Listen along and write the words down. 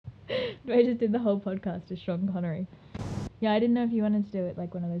I just did the whole podcast as Sean Connery. Yeah, I didn't know if you wanted to do it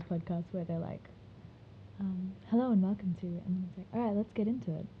like one of those podcasts where they're like, hello and welcome to, and it's like, all right, let's get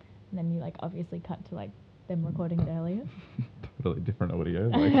into it. And then you like obviously cut to like them recording it earlier. Totally different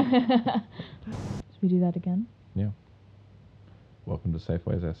audio. Should we do that again? Yeah. Welcome to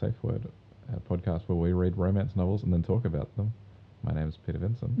Safeway's Our Safe Word, a podcast where we read romance novels and then talk about them. My name's Peter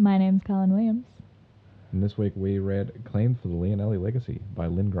Vincent. My name's Colin Williams. And this week we read Claimed for the Leonelli Legacy by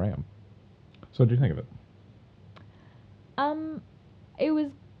Lynn Graham. So what do you think of it? It was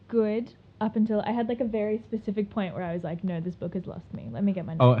good up until I had like a very specific point where I was like, no, this book has lost me. Let me get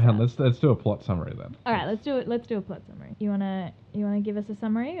my notes Hang on, out. let's do a plot summary then. All right, let's do it. Let's do a plot summary. You wanna give us a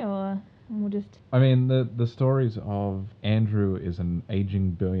summary, or we'll just... I mean, the stories of Andrew is an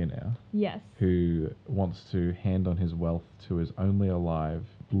aging billionaire. Yes. Who wants to hand on his wealth to his only alive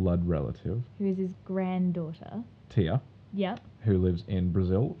blood relative. Who is his granddaughter. Tia. Yep. Who lives in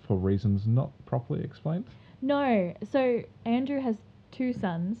Brazil for reasons not properly explained. No, so Andrew has two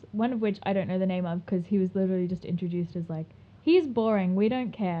sons, one of which I don't know the name of because he was literally just introduced as like, he's boring, we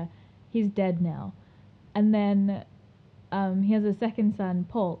don't care, he's dead now. And then he has a second son,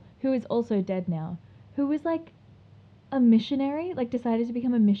 Paul, who is also dead now, who was like a missionary, like decided to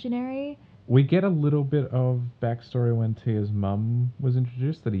become a missionary. We get a little bit of backstory when Tia's mum was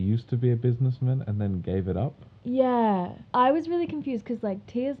introduced, that he used to be a businessman and then gave it up. Yeah, I was really confused because like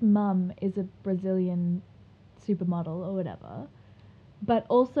Tia's mum is a Brazilian supermodel or whatever, but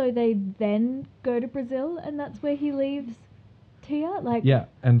also they then go to Brazil and that's where he leaves Tia. Like, yeah,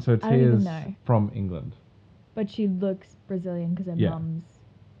 and so I don't even Tia's know. from England, but she looks Brazilian because her mum's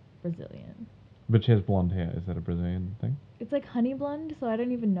Brazilian. But she has blonde hair. Is that a Brazilian thing? It's like honey blonde, so I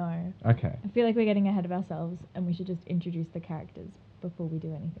don't even know. Okay. I feel like we're getting ahead of ourselves and we should just introduce the characters before we do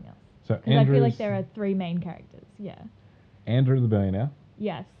anything else. So because I feel like there are three main characters. Yeah. Andrew the billionaire.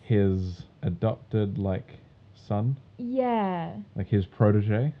 Yes. His adopted son. Yeah. Like his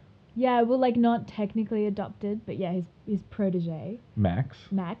protege. Yeah, well, like not technically adopted, but yeah, his protege. Max,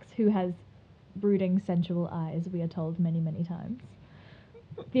 who has brooding, sensual eyes. We are told many, many times.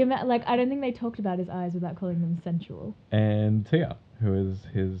 The amount, like, I don't think they talked about his eyes without calling them sensual. And Tia, who is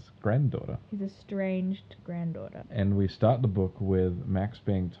his granddaughter. His estranged granddaughter. And we start the book with Max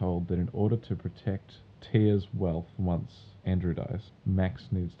being told that in order to protect Tia's wealth once Andrew dies, Max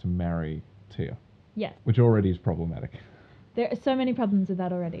needs to marry Tia. Yes. Which already is problematic. There are so many problems with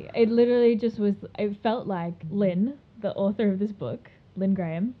that already. It literally just was, it felt like Lynn, the author of this book, Lynn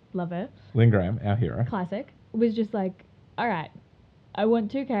Graham, love her. Lynn Graham, our hero. Classic. Was just like, alright, I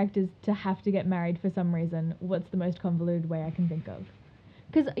want two characters to have to get married for some reason. What's the most convoluted way I can think of?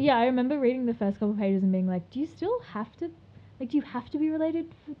 Because, yeah, I remember reading the first couple pages and being like, do you still have to, like, do you have to be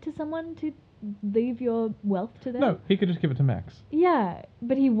related to someone to leave your wealth to them? No, he could just give it to Max. Yeah,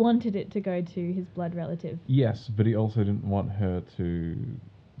 but he wanted it to go to his blood relative. Yes, but he also didn't want her to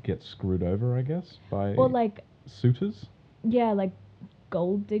get screwed over, I guess, by... Or, like... suitors? Yeah, like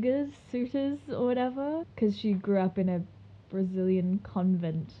gold diggers, suitors, or whatever. Because she grew up in a Brazilian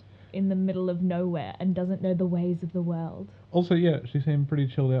convent in the middle of nowhere and doesn't know the ways of the world. Also, yeah, she seemed pretty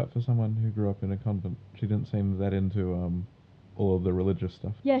chilled out for someone who grew up in a convent. She didn't seem that into all of the religious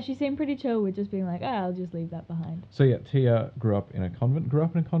stuff. Yeah, she seemed pretty chill with just being like, I'll just leave that behind. So yeah, Tia grew up in a convent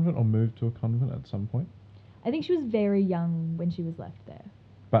or moved to a convent at some point? I think she was very young when she was left there.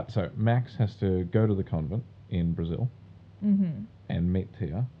 But so, Max has to go to the convent in Brazil and meet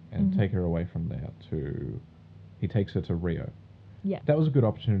Tia and take her away from there he takes her to Rio. Yeah. That was a good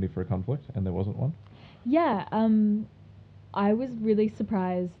opportunity for a conflict, and there wasn't one. Yeah, I was really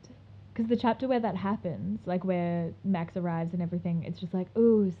surprised, because the chapter where that happens, like where Max arrives and everything, it's just like,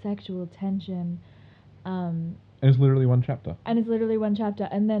 ooh, sexual tension. And it's literally one chapter.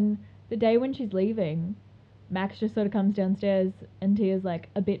 And then the day when she's leaving, Max just sort of comes downstairs and Tia's like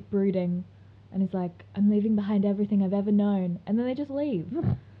a bit brooding and is like, I'm leaving behind everything I've ever known. And then they just leave.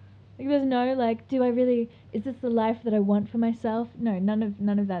 Like, there's no like, is this the life that I want for myself? No,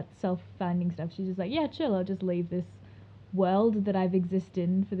 none of that self-finding stuff. She's just like, yeah, chill, I'll just leave this world that I've existed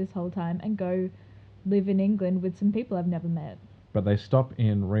in for this whole time and go live in England with some people I've never met. But they stop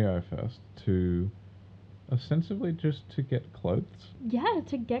in Rio first to ostensibly just to get clothes. Yeah,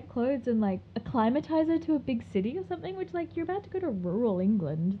 to get clothes and like acclimatize her to a big city or something, which like you're about to go to rural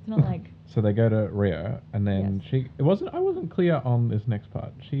England. It's not like... So they go to Rio and then I wasn't clear on this next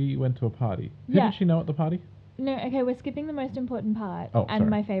part. She went to a party. Who did she know at the party? No, okay, we're skipping the most important part. Oh, and sorry.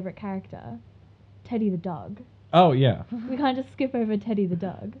 my favourite character, Teddy the dog. Oh, yeah. We can't just skip over Teddy the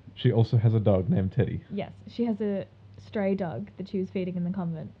dog. She also has a dog named Teddy. Yes, she has a stray dog that she was feeding in the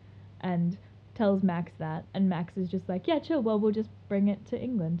convent. And tells Max that, and Max is just like, yeah, chill, well, we'll just bring it to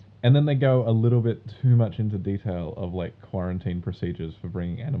England. And then they go a little bit too much into detail of like quarantine procedures for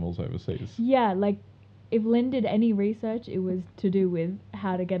bringing animals overseas. Yeah, like, if Lynn did any research, it was to do with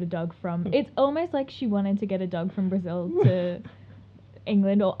how to get a dog from... It's almost like she wanted to get a dog from Brazil to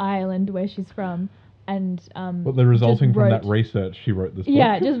England or Ireland, where she's from, and But the resulting from that research, she wrote this book.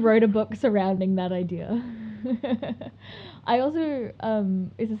 Yeah, just wrote a book surrounding that idea. I also,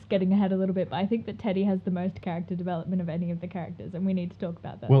 this is getting ahead a little bit, but I think that Teddy has the most character development of any of the characters, and we need to talk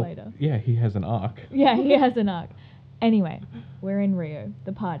about that later. Yeah, he has an arc. Yeah, he has an arc. Anyway, we're in Rio,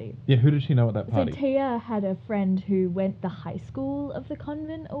 the party. Yeah, who did she know at that party? So Tia had a friend who went the high school of the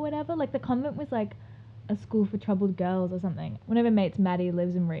convent or whatever. Like, the convent was like a school for troubled girls or something. One of her mates, Maddie,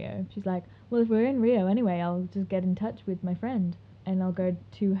 lives in Rio. She's like, well, if we're in Rio anyway, I'll just get in touch with my friend and I'll go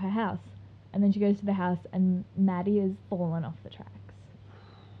to her house. And then she goes to the house and Maddie has fallen off the tracks.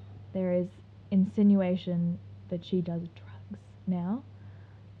 There is insinuation that she does drugs now,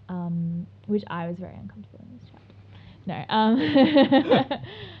 which I was very uncomfortable in this chapter. No,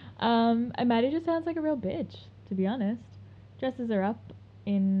 and Maddie just sounds like a real bitch, to be honest. Dresses her up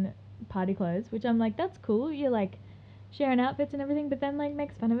in party clothes, which I'm like, that's cool. You're like sharing outfits and everything, but then like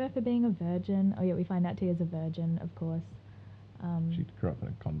makes fun of her for being a virgin. Oh yeah, we find out Tia's a virgin, of course. She grew up in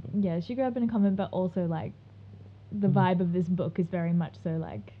a convent. Yeah, she grew up in a convent, but also like the vibe of this book is very much so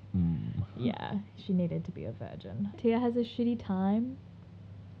like, yeah, she needed to be a virgin. Tia has a shitty time.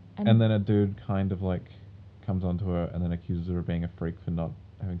 And then a dude kind of like comes onto her and then accuses her of being a freak for not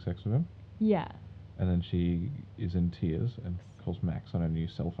having sex with him. Yeah. And then she is in tears and calls Max on her new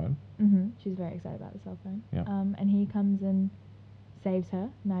cell phone. She's very excited about the cell phone. Yeah. And he comes and saves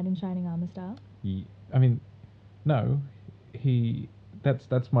her, knight in shining armor style. I mean, no,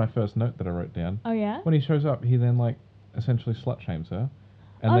 that's my first note that I wrote down. Oh yeah? When he shows up, he then like essentially slut shames her,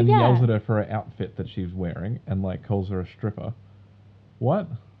 and then he yells at her for her outfit that she's wearing and like calls her a stripper. What?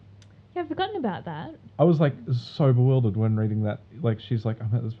 Yeah, I've forgotten about that. I was like so bewildered when reading that. Like, she's like,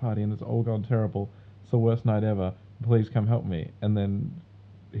 I'm at this party and it's all gone terrible. It's the worst night ever. Please come help me. And then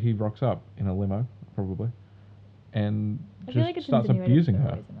he rocks up in a limo, probably, and just starts abusing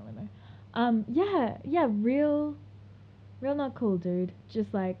her. Yeah, real not cool, dude.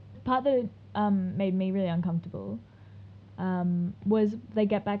 Just like, part that made me really uncomfortable was they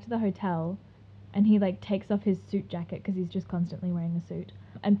get back to the hotel and he like takes off his suit jacket because he's just constantly wearing a suit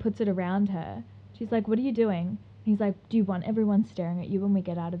and puts it around her. She's like, what are you doing? And he's like, do you want everyone staring at you when we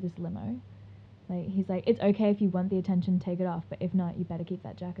get out of this limo? Like, he's like, it's okay if you want the attention, take it off, but if not, you better keep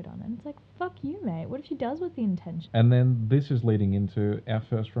that jacket on. And it's like, fuck you, mate. What if she does with the intention? And then this is leading into our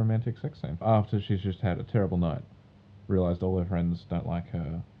first romantic sex scene. After she's just had a terrible night, realised all her friends don't like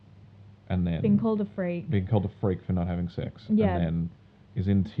her, and then... Being called a freak for not having sex. Yeah. And then is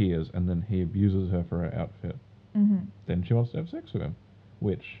in tears, and then he abuses her for her outfit. Then she wants to have sex with him,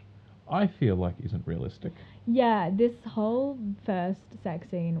 which I feel like isn't realistic. Yeah, this whole first sex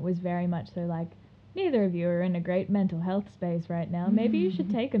scene was very much so like, neither of you are in a great mental health space right now. Maybe you should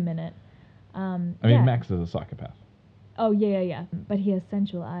take a minute. I mean, Max is a psychopath. Oh, yeah. But he has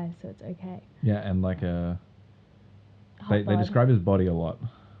sensual eyes, so it's okay. Yeah, and like they describe his body a lot.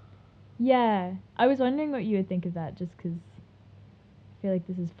 Yeah. I was wondering what you would think of that, just because I feel like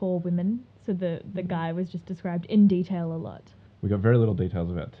this is for women, so the guy was just described in detail a lot. We got very little details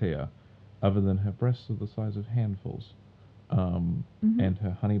about Tia, other than her breasts are the size of handfuls, and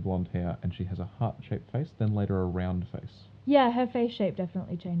her honey blonde hair, and she has a heart-shaped face, then later a round face. Yeah, her face shape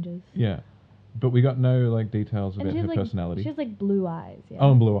definitely changes. Yeah, but we got no like details about her personality. She has like blue eyes. Yeah.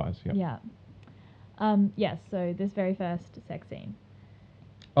 Oh, and blue eyes. Yeah. Yeah. Yes. So this very first sex scene.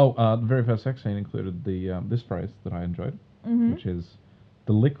 Oh, the very first sex scene included the this phrase that I enjoyed, which is,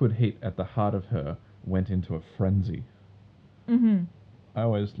 the liquid heat at the heart of her went into a frenzy. I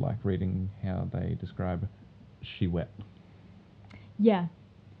always like reading how they describe she wet. Yeah.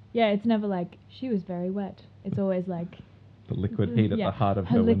 Yeah, it's never like, she was very wet. It's always like... The liquid heat at the heart of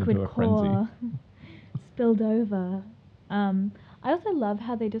her went into a frenzy. Spilled over. I also love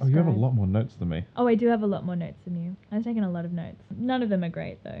how they describe... Oh, you have a lot more notes than me. Oh, I do have a lot more notes than you. I've taken a lot of notes. None of them are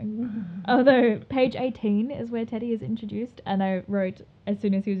great, though. Although, page 18 is where Teddy is introduced, and I wrote, as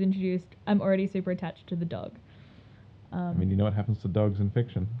soon as he was introduced, I'm already super attached to the dog. I mean, you know what happens to dogs in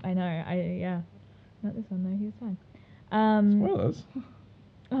fiction. I know, yeah. Not this one, though. He was fine. Spoilers.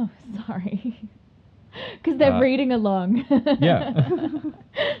 Oh, sorry. Because they're reading along. Yeah.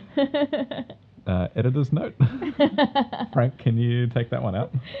 Editor's note. Frank, can you take that one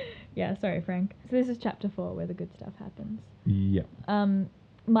out? Yeah, sorry, Frank. So this is chapter 4, where the good stuff happens. Yeah.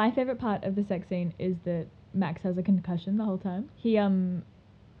 My favourite part of the sex scene is that Max has a concussion the whole time. He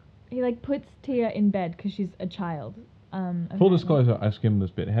He like puts Tia in bed because she's a child. Full apparently. disclosure, I skimmed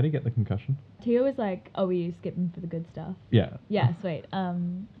this bit. How do you get the concussion? Tia was like, "Oh, were you skipping for the good stuff?" Yeah. Yeah, sweet.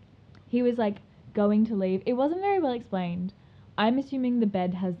 He was like going to leave. It wasn't very well explained. I'm assuming the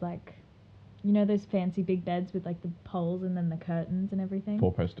bed has like, you know, those fancy big beds with like the poles and then the curtains and everything.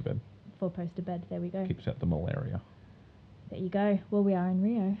 Four-poster bed. Four-poster bed. There we go. Keeps out the malaria. There you go. Well, we are in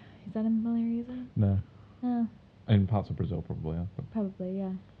Rio. Is that a malaria zone? No. Oh, In parts of Brazil, probably. probably,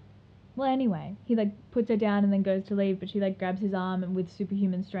 yeah. Well, anyway, he like puts her down and then goes to leave, but she like grabs his arm and with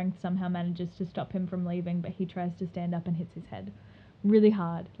superhuman strength somehow manages to stop him from leaving, but he tries to stand up and hits his head. Really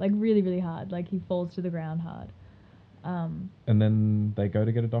hard. Like really, really hard. Like he falls to the ground hard. And then they go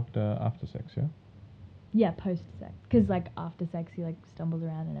to get a doctor after sex, yeah? Yeah, post-sex. Because like after sex he like stumbles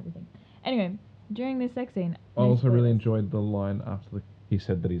around and everything. Anyway, during this sex scene... I no also really spoilers. enjoyed the line after he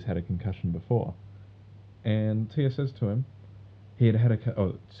said that he's had a concussion before. And Tia says to him, he had had it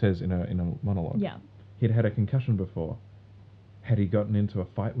says in a monologue. Yeah. He'd had a concussion before. Had he gotten into a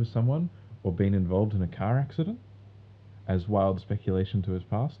fight with someone or been involved in a car accident? As wild speculation to his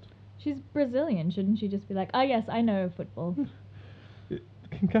past. She's Brazilian. Shouldn't she just be like, oh yes, I know football?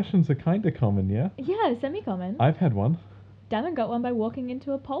 Concussions are kind of common, yeah? Yeah, semi-common. I've had one. Damon got one by walking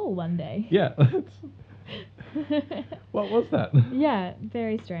into a pole one day. Yeah. What was that? Yeah,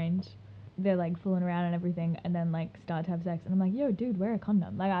 very strange. They're like fooling around and everything and then like start to have sex and I'm like, yo dude, wear a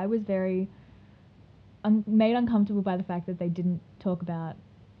condom. Like I was very made uncomfortable by the fact that they didn't talk about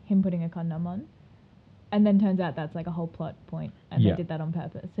him putting a condom on. And then turns out that's like a whole plot point and Yeah. they did that on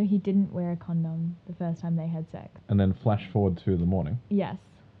purpose. So he didn't wear a condom the first time they had sex. And then flash forward to the morning. Yes.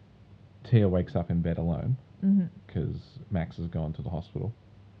 Tia wakes up in bed alone Mm-hmm. because Max has gone to the hospital,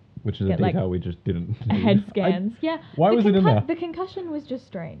 which is Get, a like, detail we just didn't Head need. scans. Yeah. Why the was it in there? The concussion was just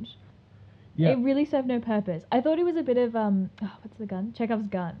strange. Yeah. It really served no purpose. I thought it was a bit of what's the gun? Chekhov's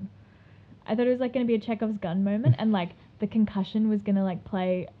gun. I thought it was like going to be a Chekhov's gun moment, and like the concussion was going to like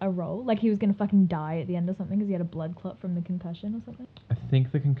play a role. Like he was going to fucking die at the end or something because he had a blood clot from the concussion or something. I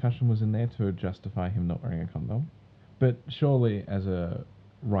think the concussion was in there to justify him not wearing a condom. But surely, as a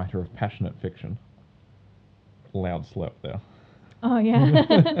writer of passionate fiction, loud slurp there. Oh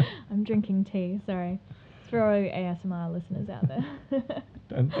yeah, I'm drinking tea. Sorry, it's for all you ASMR listeners out there.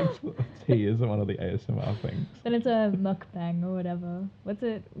 Don't think tea isn't one of the ASMR things. Then it's a mukbang or whatever. What's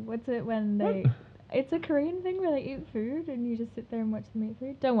it when they? What? It's a Korean thing where they eat food and you just sit there and watch them eat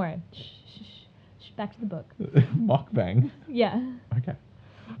food. Don't worry. Shh, shh, shh. Back to the book. Mukbang. Yeah. Okay.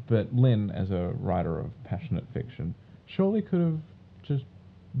 But Lynn, as a writer of passionate fiction, surely could have just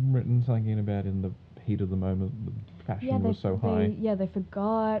written something about in the heat of the moment. The passion was so high. They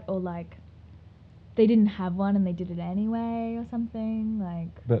forgot or like they didn't have one and they did it anyway or something. Like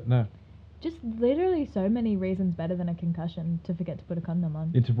But no, just literally so many reasons better than a concussion to forget to put a condom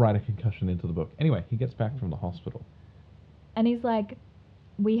on. it's to write a concussion into the book. Anyway, he gets back from the hospital. And he's like,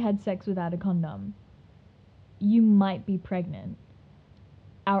 we had sex without a condom. You might be pregnant.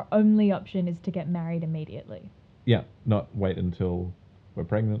 Our only option is to get married immediately. Yeah, not wait until we're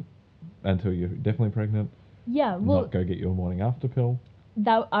pregnant, until you're definitely pregnant. Yeah, well, Not go get your morning after pill.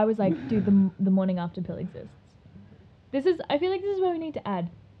 that I was like, dude, the morning after pill exists. I feel like this is where we need to add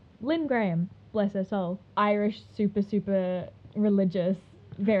Lynn Graham, bless her soul, Irish, super religious,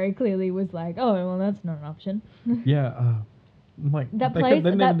 very clearly was like, oh, well, that's not an option. Yeah, like That they plays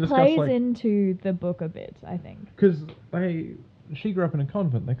didn't even discuss, plays like, into the book a bit, I think. because she grew up in a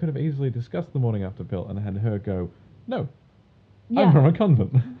convent. They could have easily discussed the morning after pill and had her go, no, Yeah. I'm from a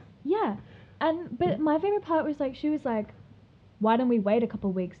convent. Yeah, but my favorite part was like she was like, why don't we wait a couple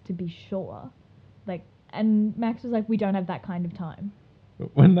of weeks to be sure, like, and Max was like, we don't have that kind of time.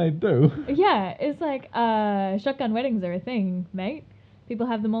 When they do. Yeah, it's like shotgun weddings are a thing, mate. People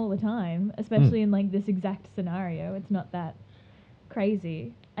have them all the time, especially in like this exact scenario. It's not that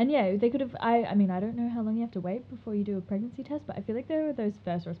crazy. And yeah, they could have. I mean, I don't know how long you have to wait before you do a pregnancy test, but I feel like there were those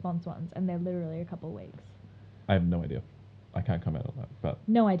first response ones, and they're literally a couple of weeks. I have no idea. I can't comment on that, but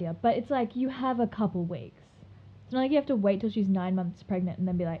No idea, but it's like you have a couple weeks. It's not like you have to wait till she's 9 months pregnant and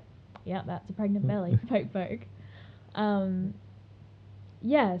then be like, yeah, that's a pregnant belly. Poke.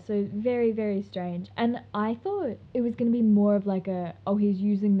 Yeah, so very, very strange. And I thought it was going to be more of like he's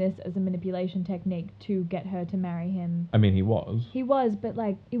using this as a manipulation technique to get her to marry him. I mean, he was. He was, but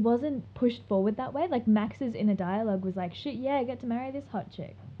like it wasn't pushed forward that way. Like Max's inner dialogue was like, shit, yeah, I get to marry this hot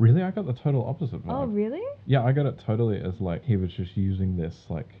chick. Really? I got the total opposite vibe. Oh, really? Yeah, I got it totally as like he was just using this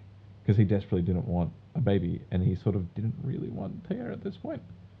like because he desperately didn't want a baby and he sort of didn't really want Tia at this point.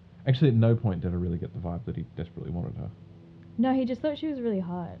 Actually, at no point did I really get the vibe that he desperately wanted her. No, he just thought she was really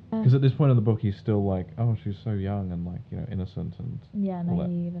hot. Because at this point in the book, he's still like, oh, she's so young and like, you know, innocent and Yeah, all that.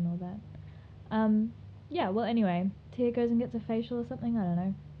 naive and all that. Yeah, well, anyway, Tia goes and gets a facial or something, I don't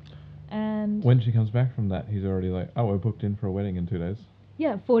know. And When she comes back from that, he's already like, oh, we're booked in for a wedding in 2 days.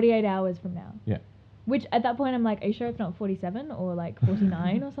 yeah, 48 hours from now. Yeah. Which at that point I'm like, are you sure it's not 47 or like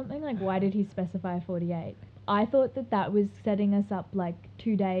 49 or something? Like, why did he specify 48? I thought that that was setting us up like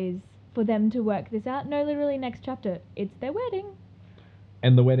 2 days for them to work this out. No, literally next chapter, it's their wedding.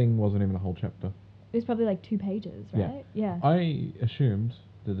 And the wedding wasn't even a whole chapter. It was probably like 2 pages, right? Yeah. I assumed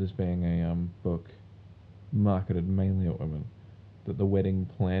that this being a book marketed mainly at women, that the wedding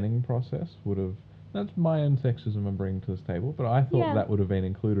planning process would have... That's my own sexism I'm bringing to this table, but I thought that would have been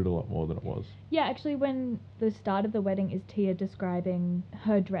included a lot more than it was. Yeah, actually, when the start of the wedding is Tia describing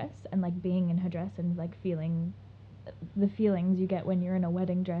her dress and like being in her dress and like feeling the feelings you get when you're in a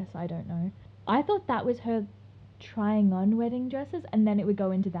wedding dress, I don't know. I thought that was her trying on wedding dresses, and then it would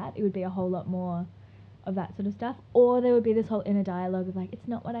go into that. It would be a whole lot more of that sort of stuff. Or there would be this whole inner dialogue of like, it's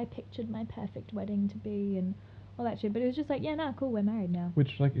not what I pictured my perfect wedding to be and all that shit. But it was just like, yeah, nah, cool, we're married now.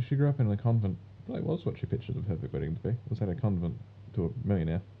 Which, like, if she grew up in a convent, that was what she pictured the perfect wedding to be. Was at a convent to a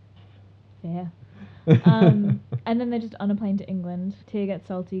millionaire. Fair. And then they're just on a plane to England. Tia gets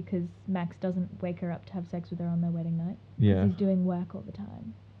salty because Max doesn't wake her up to have sex with her on their wedding night. Yeah. He's doing work all the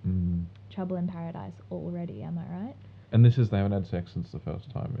time. Mm. Trouble in paradise already, am I right? And this is, they haven't had sex since the first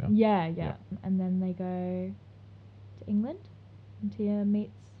time, yeah? Yeah. And then they go to England, and Tia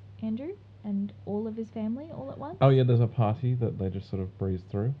meets Andrew and all of his family all at once. Oh, yeah, there's a party that they just sort of breeze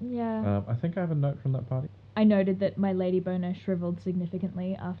through. Yeah. I think I have a note from that party. I noted that my lady boner shriveled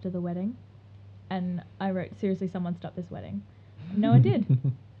significantly after the wedding. And I wrote, seriously, someone stop this wedding. No one did.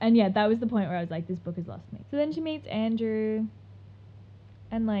 And yeah, that was the point where I was like, this book has lost me. So then she meets Andrew,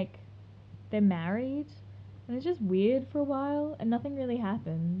 and like, they're married, and it's just weird for a while, and nothing really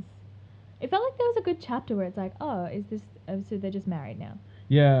happens. It felt like there was a good chapter where it's like, oh, is this, oh, so they're just married now.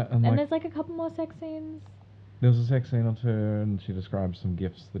 Yeah, and like, there's like a couple more sex scenes. there was a sex scene or two, and she describes some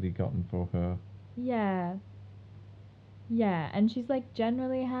gifts that he'd gotten for her. Yeah. Yeah, and she's like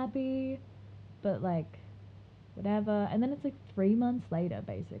generally happy, but like, whatever. And then it's like 3 months later,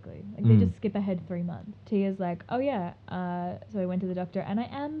 basically. Like, they just skip ahead 3 months. Tia's like, oh yeah, so I went to the doctor and I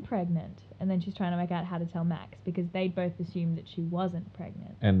am pregnant. And then she's trying to work out how to tell Max, because they both assumed that she wasn't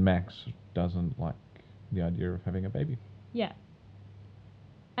pregnant. And Max doesn't like the idea of having a baby. Yeah.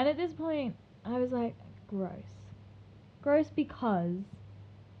 And at this point, I was like, gross. Gross, because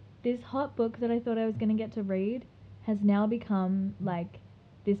this hot book that I thought I was going to get to read has now become like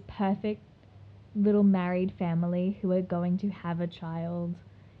this perfect little married family who are going to have a child.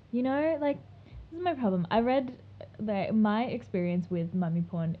 You know, like, this is my problem. I read that my experience with mummy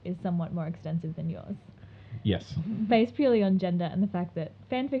porn is somewhat more extensive than yours. Yes. Based purely on gender and the fact that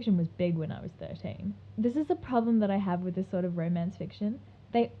fan fiction was big when I was 13. This is a problem that I have with this sort of romance fiction.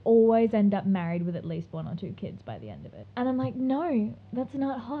 They always end up married with at least 1 or 2 kids by the end of it. And I'm like, no, that's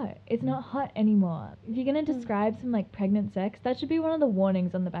not hot. It's not hot anymore. If you're going to describe some, like, pregnant sex, that should be one of the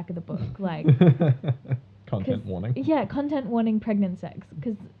warnings on the back of the book. Like, content warning. Yeah, content warning pregnant sex.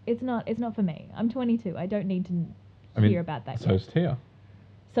 Because it's not for me. I'm 22. I don't need to hear about that So's Tia.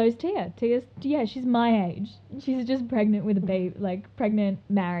 So's Tia. Yeah, she's my age. She's just pregnant with a baby, like, pregnant,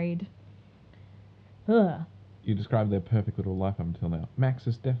 married. Ugh. You described their perfect little life up until now. Max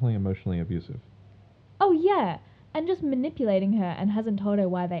is definitely emotionally abusive. Oh, yeah. And just manipulating her, and hasn't told her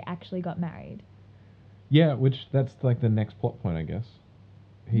why they actually got married. Yeah, which that's like the next plot point, I guess.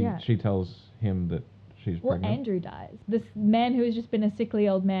 She tells him that she's pregnant. Well, Andrew dies. This man who has just been a sickly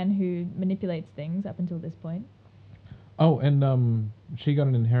old man who manipulates things up until this point. Oh, and she got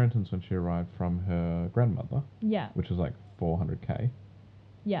an inheritance when she arrived from her grandmother. Yeah. Which was like 400k.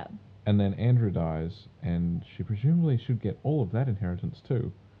 Yeah. And then Andrew dies, and she presumably should get all of that inheritance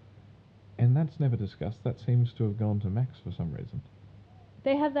too. And that's never discussed. That seems to have gone to Max for some reason.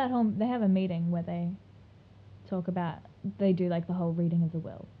 They have a meeting where they talk about, they do like the whole reading of the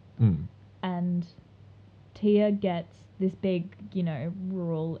will. And Tia gets this big,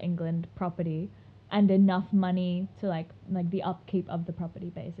 rural England property and enough money to like the upkeep of the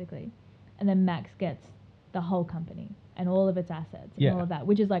property, basically. And then Max gets the whole company and all of its assets and all of that,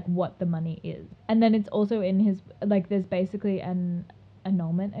 which is like what the money is. And then it's also in his, like, there's basically an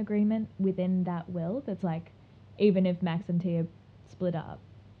annulment agreement within that will that's like, even if Max and Tia split up,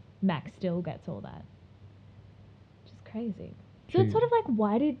 Max still gets all that. Which is crazy. So it's sort of like,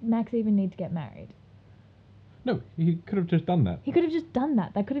 why did Max even need to get married? No, he could have just done that. He could have just done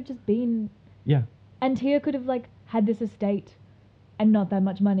that. That could have just been... Yeah. And Tia could have, like, had this estate and not that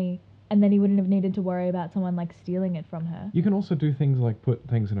much money and then he wouldn't have needed to worry about someone like stealing it from her. You can also do things like put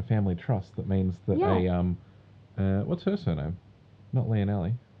things in a family trust. That means that Yeah. what's her surname? Not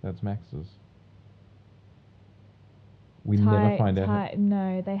Leonelli. That's Max's. We never find out.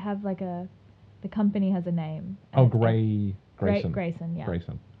 No, they have like the company has a name. Oh, and it's Grayson. Grayson, yeah.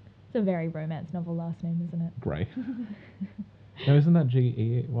 Grayson. It's a very romance novel last name, isn't it? Gray. No, isn't that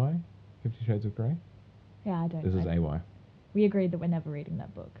G-E-Y? 50 Shades of Grey? Yeah, I don't This know. is A-Y. We agreed that we're never reading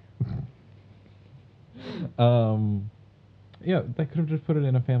that book. Yeah, they could have just put it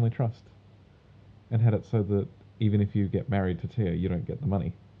in a family trust and had it so that even if you get married to Tia, you don't get the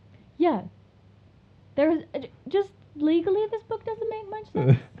money. Yeah. There is just legally this book doesn't make much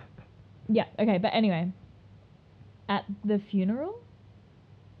sense. Yeah, okay, but anyway. At the funeral,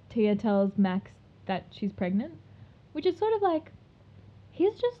 Tia tells Max that she's pregnant, which is sort of like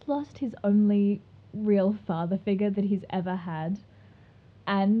he's just lost his only real father figure that he's ever had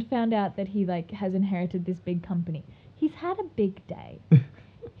and found out that he like has inherited this big company. He's had a big day.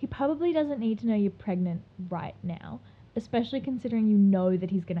 He probably doesn't need to know you're pregnant right now, especially considering you know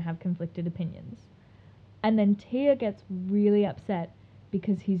that he's going to have conflicted opinions. And then Tia gets really upset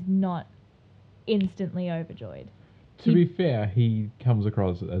because he's not instantly overjoyed. To be fair, he comes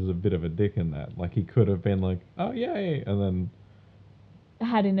across as a bit of a dick in that. Like, he could have been like, oh, yay, and then...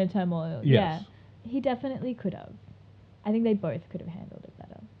 Had inner turmoil. Yes. Yeah, he definitely could have. I think they both could have handled it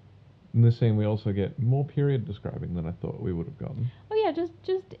better. In this scene, we also get more period describing than I thought we would have gotten. Oh yeah,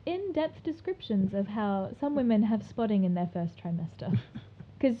 just in-depth descriptions of how some women have spotting in their first trimester.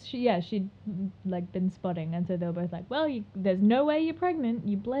 Because she'd like been spotting, and so they were both like, well, there's no way you're pregnant.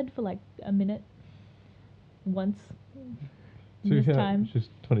 You bled for like a minute. Once. This time. She's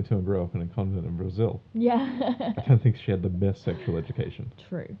 22 and grew up in a convent in Brazil. Yeah. I don't think she had the best sexual education.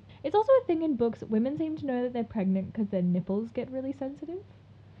 True. It's also a thing in books. Women seem to know that they're pregnant because their nipples get really sensitive.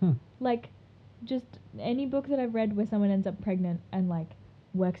 Like, just any book that I've read where someone ends up pregnant and like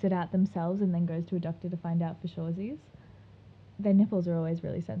works it out themselves and then goes to a doctor to find out for suresies, their nipples are always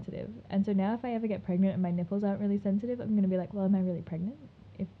really sensitive. And so now if I ever get pregnant and my nipples aren't really sensitive, I'm going to be like, well, am I really pregnant?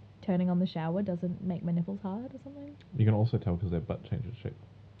 If turning on the shower doesn't make my nipples hard or something. You can also tell because their butt changes shape.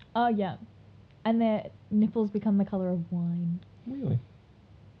 Oh, yeah. And their nipples become the colour of wine. Really?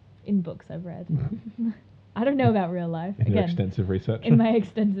 In books I've read. I don't know about real life. In your extensive research? In my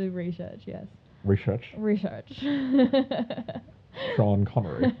extensive research, yes. Research? Sean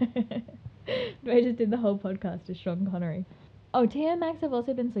Connery. I just did the whole podcast as Sean Connery. Oh, Tia and Max have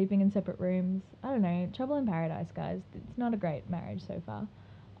also been sleeping in separate rooms. I don't know. Trouble in Paradise, guys. It's not a great marriage so far.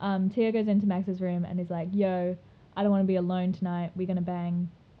 Tia goes into Max's room and is like, yo, I don't want to be alone tonight. We're going to bang.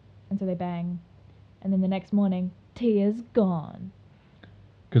 And so they bang. And then the next morning, Tia's gone.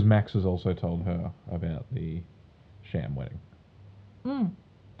 Because Max has also told her about the sham wedding.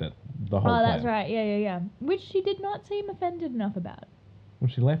 That the whole plan. That's right. Yeah. Which she did not seem offended enough about. Well,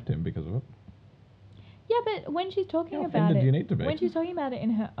 she left him because of it. Yeah, but when she's talking How about offended it, do you need to be? when she's talking about it in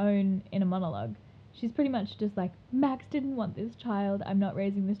her own inner monologue, she's pretty much just like, Max didn't want this child. I'm not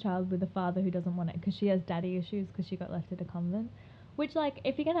raising this child with a father who doesn't want it because she has daddy issues because she got left at a convent. Which, like,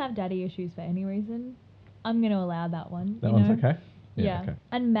 if you're gonna have daddy issues for any reason, I'm gonna allow that one. That one's okay. Yeah. Okay.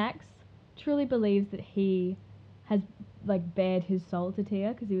 And Max truly believes that he has like bared his soul to Tia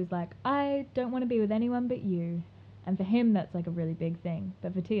because he was like, I don't want to be with anyone but you. And for him, that's like a really big thing.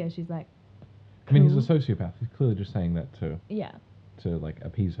 But for Tia, she's like, cool. I mean, he's a sociopath. He's clearly just saying that to like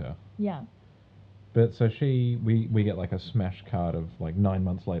appease her. Yeah. But so we get like a smash card of like 9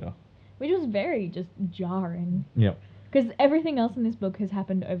 months later. Which was very just jarring. Yep. Because everything else in this book has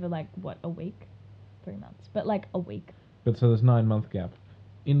happened over like, what, a week? 3 months. But like a week. But so there's 9 month gap.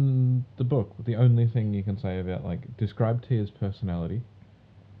 In the book, the only thing you can say about like describe Tia's personality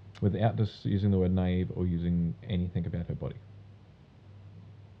without just using the word naive or using anything about her body.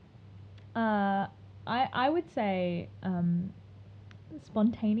 I would say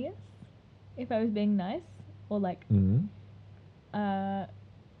spontaneous, if I was being nice, or like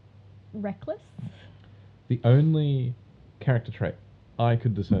reckless. The only character trait I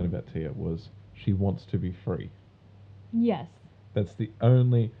could discern about Tia was she wants to be free. Yes. That's the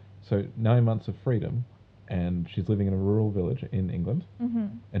only... So 9 months of freedom, and she's living in a rural village in England,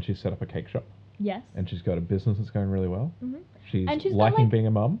 and she's set up a cake shop. Yes. And she's got a business that's going really well. She's liking like, being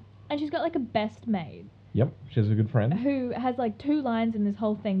a mum. And she's got like a best maid. Yep, she has a good friend. Who has like 2 lines in this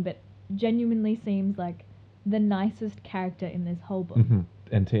whole thing, but genuinely seems like the nicest character in this whole book.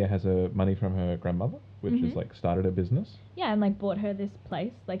 And Tia has money from her grandmother, which has like started a business. Yeah, and like bought her this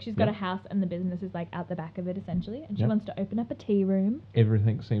place. Like she's got a house and the business is like out the back of it essentially. And she wants to open up a tea room.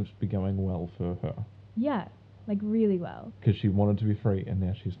 Everything seems to be going well for her. Yeah. like really well. Because she wanted to be free, and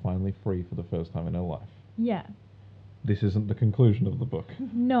now she's finally free for the first time in her life. Yeah. This isn't the conclusion of the book.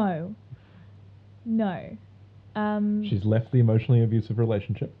 No. She's left the emotionally abusive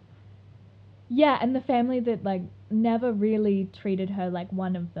relationship. Yeah, and the family that like never really treated her like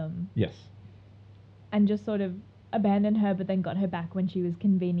one of them. Yes. And just sort of abandoned her, but then got her back when she was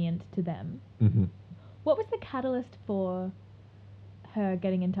convenient to them. Mm-hmm. What was the catalyst for her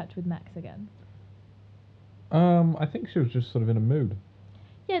getting in touch with Max again? I think she was just sort of in a mood.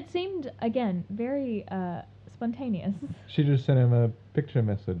 Yeah, it seemed, again, very spontaneous. She just sent him a picture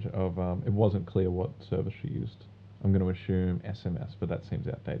message of, it wasn't clear what service she used. I'm going to assume SMS, but that seems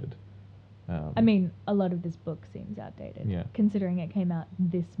outdated. I mean, a lot of this book seems outdated. Yeah. Considering it came out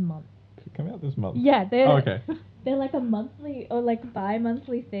this month. It came out this month? Yeah, they're, oh, okay. They're like a monthly or like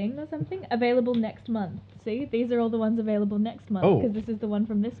bi-monthly thing or something. Available next month. See, these are all the ones available next month Oh. because this is the one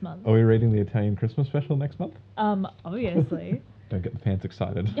from this month. Are we reading the Italian Christmas special next month? Obviously. Don't get the fans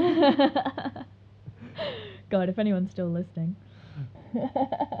excited. God, if anyone's still listening.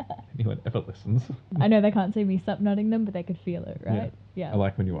 Anyone ever listens. I know they can't see me sup nodding them, but they could feel it, right? Yeah. I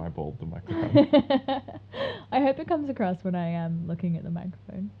like when you eyeballed the microphone. I hope it comes across when I am looking at the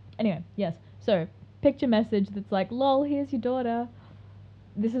microphone. Anyway, yes. So, picture message that's like, lol, here's your daughter.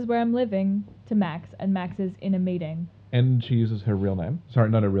 This is where I'm living, to Max, and Max is in a meeting. And she uses her real name. Sorry,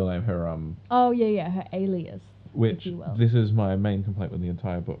 not her real name, her, Oh, yeah, her alias. which, if you will. this is my main complaint with the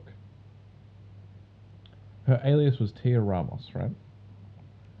entire book. Her alias was Tia Ramos, right?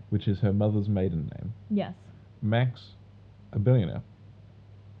 Which is her mother's maiden name. Yes. Max, a billionaire,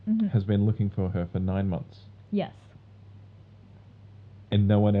 Mm-hmm. has been looking for her for 9 months. Yes. And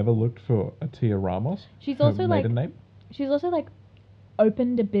no one ever looked for a Tia Ramos? She's her also maiden name? She's also like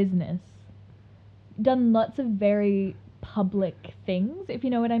opened a business, done lots of very public things, if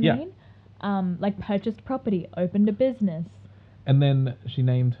you know what I Yeah. mean. Like purchased property, opened a business. And then she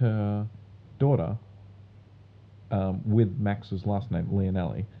named her daughter with Max's last name,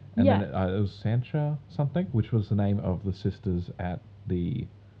 Leonelli. And Yeah. then it was Sancha something, which was the name of the sisters at the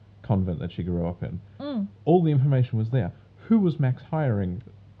convent that she grew up in. Mm. All the information was there. Who was Max hiring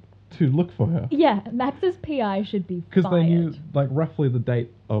to look for her? Yeah, Max's PI should be Because fired. they knew like roughly the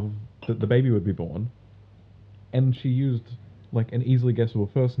date of that the baby would be born, and she used like an easily guessable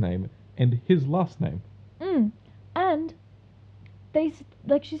first name and his last name. Mm. And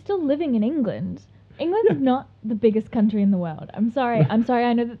she's still living in England. England's Yeah. not the biggest country in the world. I'm sorry. I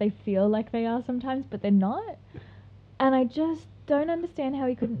know that they feel like they are sometimes, but they're not. And I just don't understand how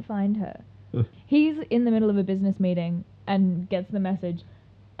he couldn't find her. He's in the middle of a business meeting and gets the message,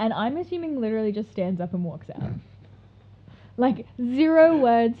 and I'm assuming literally just stands up and walks out. Like, 0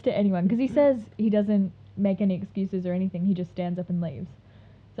 words to anyone, because he says he doesn't make any excuses or anything, he just stands up and leaves.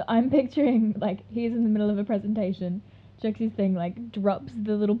 So I'm picturing, like, he's in the middle of a presentation, checks his thing, like, drops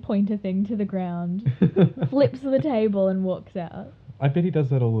the little pointer thing to the ground, flips the table and walks out. I bet he does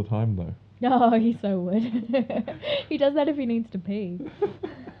that all the time though. Oh, he so would. He does that if he needs to pee.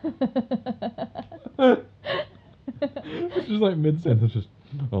 It's just like mid sentence, just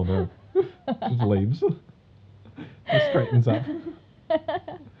oh no, just leaves. Just straightens up.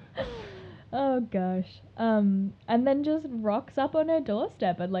 Oh gosh. And then just rocks up on her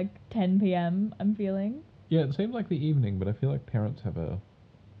doorstep at like 10 p.m. I'm feeling. Yeah, it seems like the evening, but I feel like parents have a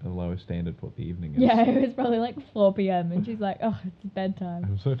lower standard for what the evening is. Yeah, it was probably like 4 p.m. and she's like, oh, it's bedtime.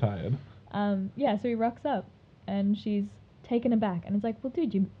 I'm so tired. Yeah, so he rocks up and she's taken aback and it's like, well,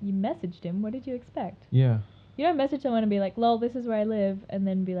 dude, you messaged him. What did you expect? Yeah. You don't message someone and be like, lol, this is where I live, and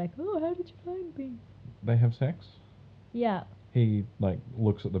then be like, oh, how did you find me? They have sex. Yeah. He like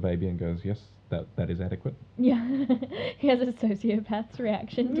looks at the baby and goes, "Yes, that is adequate." Yeah. He has a sociopath's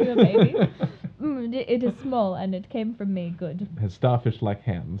reaction to a baby. It is small and it came from me. Good. Has starfish-like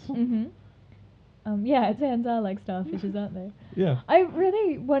hands. Mm-hmm. Yeah, its hands are like starfishes, aren't they? Yeah. I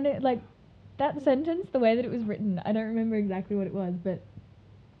really wanted, like, that sentence, the way that it was written, I don't remember exactly what it was, but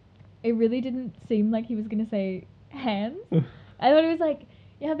it really didn't seem like he was going to say hands. I thought it was like,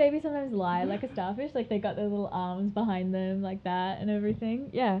 yeah, babies sometimes lie like a starfish, like they got their little arms behind them like that and everything.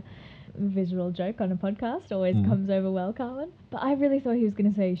 Yeah. Visual joke on a podcast always comes over well, Carlin. But I really thought he was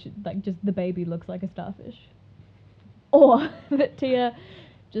going to say, like, just the baby looks like a starfish. Or that Tia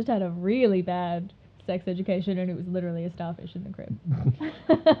just had a really bad sex education and it was literally a starfish in the crib.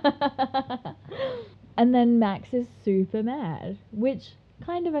 And then Max is super mad, which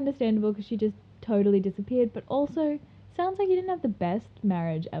kind of understandable because she just totally disappeared, but also sounds like he didn't have the best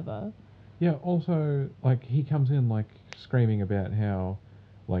marriage ever. Yeah, also, like, he comes in, like, screaming about how,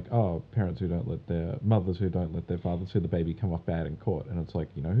 like, oh, parents who don't let their, mothers who don't let their fathers see the baby come off bad in court. And it's like,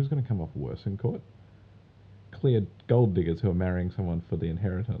 you know who's going to come off worse in court? clear gold diggers who are marrying someone for the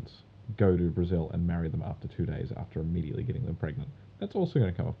inheritance go to Brazil and marry them after 2 days after immediately getting them pregnant. That's also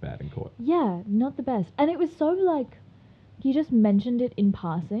going to come off bad in court. Yeah, not the best. And it was so like, he just mentioned it in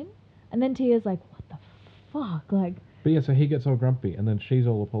passing, and then Tia's like, what the fuck? Like, But yeah, so he gets all grumpy, and then she's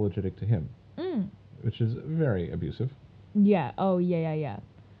all apologetic to him, mm. which is very abusive. Yeah, oh, yeah.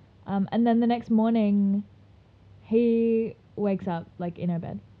 And then the next morning, he wakes up, like, in her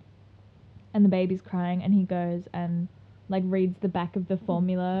bed, and the baby's crying, and he goes and, like, reads the back of the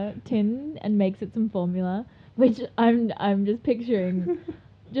formula tin and makes it some formula, which I'm just picturing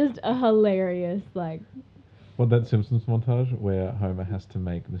just a hilarious, like... What, that Simpsons montage where Homer has to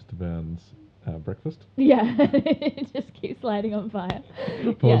make Mr. Burns breakfast? Yeah, it just keeps lighting on fire.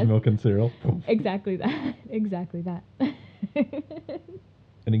 Pours Yes. milk and cereal. Exactly that. Exactly that.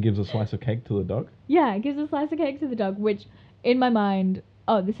 And he gives a slice of cake to the dog. Yeah, gives a slice of cake to the dog, which in my mind,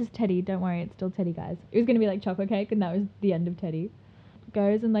 oh, this is Teddy. Don't worry, it's still Teddy, guys. It was going to be like chocolate cake, and that was the end of Teddy.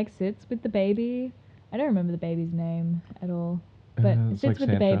 Goes and like sits with the baby. I don't remember the baby's name at all. But It's sits like with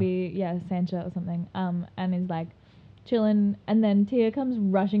the Sancha. baby, yeah, Sancha or something, and is like chilling, and then Tia comes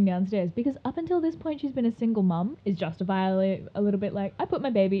rushing downstairs because up until this point she's been a single mum, is justifiably a little bit like, I put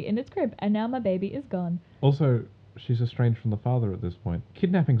my baby in its crib and now my baby is gone. Also, she's estranged from the father at this point.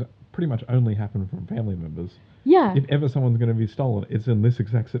 Kidnappings pretty much only happen from family members. Yeah. If ever someone's going to be stolen, it's in this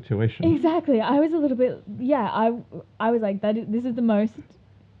exact situation. Exactly. I was a little bit, I was like, this is the most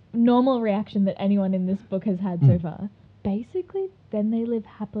normal reaction that anyone in this book has had so far. Basically, then they live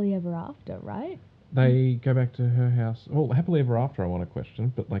happily ever after, right? They go back to her house. Well, happily ever after, I want to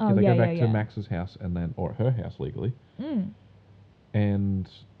question, but like Oh, they yeah, go back yeah, to yeah. Max's house and then, or her house legally, and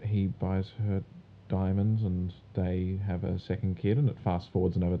he buys her diamonds, and they have a second kid, and it fast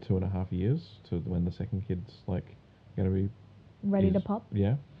forwards another 2.5 years to when the second kid's like going to be Ready to pop.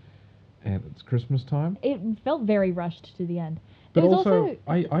 Yeah, and it's Christmas time. It felt very rushed to the end. But It was also,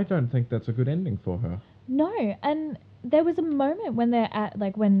 I don't think that's a good ending for her. No, and there was a moment when they're at,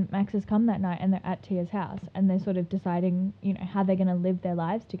 like, when Max has come that night and they're at Tia's house and they're sort of deciding, you know, how they're going to live their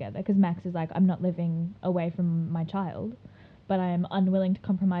lives together, because Max is like, I'm not living away from my child, but I am unwilling to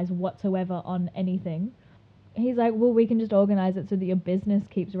compromise whatsoever on anything. He's like, well, we can just organize it so that your business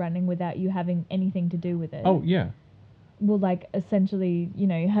keeps running without you having anything to do with it. Oh, yeah. Well, like, essentially, you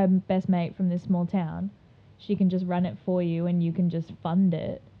know, her best mate from this small town, she can just run it for you and you can just fund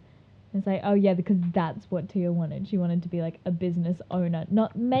it. It's like, oh yeah, because that's what Tia wanted. She wanted to be like a business owner,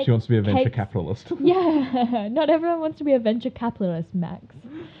 not make. She wants to be a venture cakes. capitalist. Yeah, not everyone wants to be a venture capitalist, Max.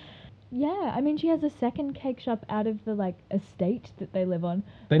 Yeah, I mean, she has a second cake shop out of the like estate that they live on.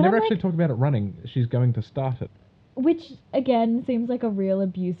 They But never I'm actually like, talk about it running. She's going to start it. which again seems like a real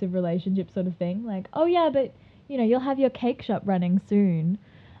abusive relationship sort of thing. Like, oh yeah, but you know, you'll have your cake shop running soon,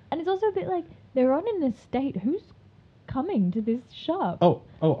 and it's also a bit like they're on an estate. Who's coming to this shop? Oh,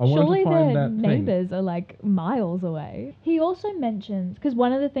 I wanted Surely to find their that thing. neighbours are like miles away. He also mentions, because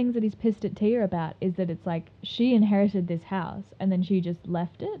one of the things that he's pissed at Tia about is that it's like she inherited this house and then she just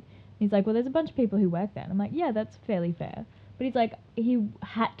left it. He's like, well, there's a bunch of people who work there. And I'm like, yeah, that's fairly fair. But he's like, he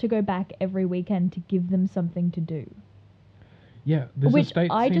had to go back every weekend to give them something to do. Yeah, this Which estate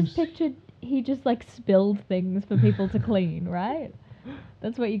I seems... just pictured he just like spilled things for people to clean, right?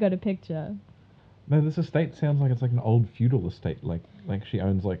 That's what you got to picture. No, this estate sounds like it's like an old feudal estate. Like she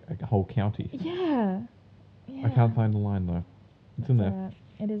owns like a whole county. Yeah. I can't find the line though. It's in there. Alright.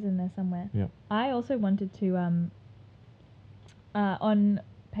 It is in there somewhere. Yeah. I also wanted to, on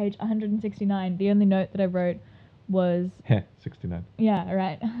page 169, the only note that I wrote was, Heh, 69. yeah,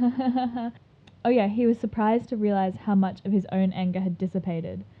 right. Oh yeah, he was surprised to realize how much of his own anger had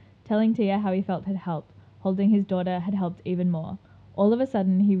dissipated. Telling Tia how he felt had helped. Holding his daughter had helped even more. All of a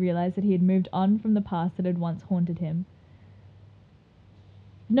sudden, he realized that he had moved on from the past that had once haunted him.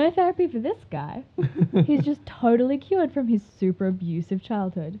 No therapy for this guy. He's just totally cured from his super abusive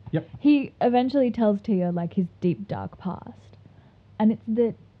childhood. Yep. He eventually tells Tia, like, his deep, dark past. And it's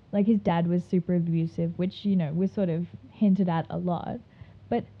that, like, his dad was super abusive, which, you know, was sort of hinted at a lot.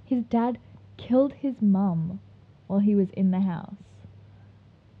 But his dad killed his mum while he was in the house.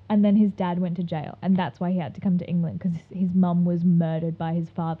 And then his dad went to jail, and that's why he had to come to England, because his mum was murdered by his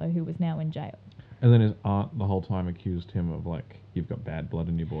father, who was now in jail. And then his aunt the whole time accused him of like, you've got bad blood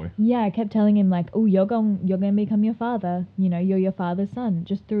in your boy. Yeah, I kept telling him like, oh, you're going to become your father. You know, you're your father's son,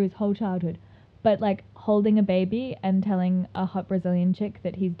 just through his whole childhood. But like holding a baby and telling a hot Brazilian chick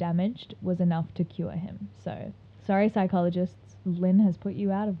that he's damaged was enough to cure him. So, sorry psychologists, Lynn has put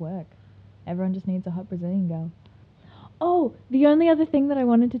you out of work. Everyone just needs a hot Brazilian girl. Oh, the only other thing that I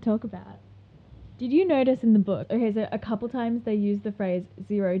wanted to talk about. Did you notice in the book, okay, so a couple times they use the phrase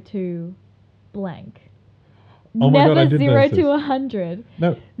 02 blank. Oh my God, I Never did 0 notice to this. 100.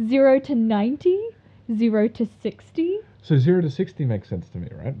 No. 0 to 90, 0 to 60. So 0 to 60 makes sense to me,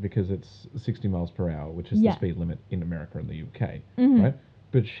 right? Because it's 60 miles per hour, which is Yeah. the speed limit in America and the UK, Mhm. right?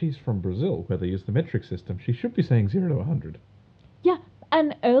 But she's from Brazil, where they use the metric system. She should be saying 0 to 100. Yeah,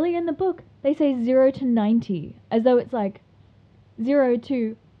 and early in the book, they say 0 to 90, as though it's like 0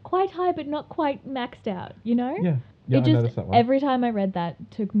 to quite high but not quite maxed out, you know? Yeah. Yeah, It I just, noticed that one. every time I read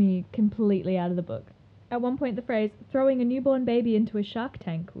that, took me completely out of the book. At one point, the phrase, throwing a newborn baby into a shark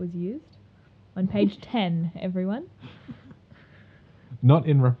tank, was used. On page 10, everyone. Not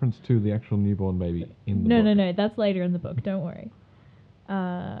in reference to the actual newborn baby in the book. No, that's later in the book, don't worry.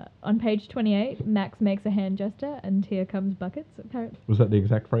 On page 28, Max makes a hand gesture, and here comes buckets, apparently. Was that the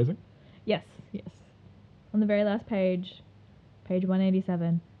exact phrasing? Yes. On the very last page, page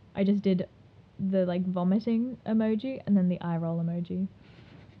 187, I just did the like vomiting emoji and then the eye roll emoji.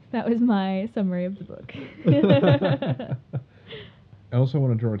 That was my summary of the book. I also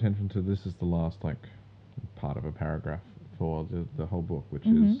want to draw attention to this is the last part of a paragraph for the whole book, which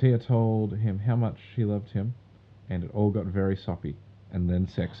is Tia told him how much she loved him, and it all got very soppy, and then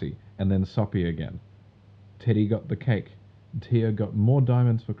sexy, and then soppy again. Teddy got the cake. Tia got more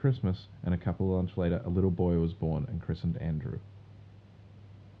diamonds for Christmas, and a couple of months later, a little boy was born and christened Andrew.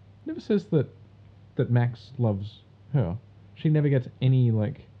 Never says that Max loves her. She never gets any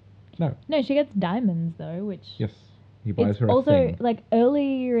no. No, she gets diamonds though, which Yes, he buys it's her a also thing. like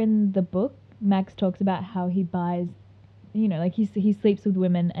earlier in the book, Max talks about how he buys, like he sleeps with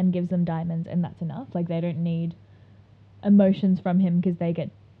women and gives them diamonds, and that's enough. Like they don't need emotions from him because they get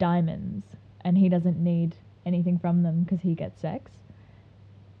diamonds, and he doesn't need anything from them because he gets sex.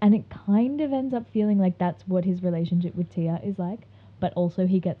 And it kind of ends up feeling like that's what his relationship with Tia is like, but also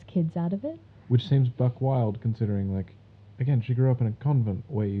he gets kids out of it. Which seems buck wild considering, again, she grew up in a convent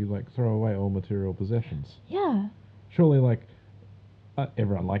where you, throw away all material possessions. Yeah. Surely,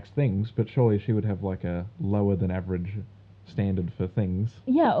 everyone likes things, but surely she would have, a lower than average standard for things.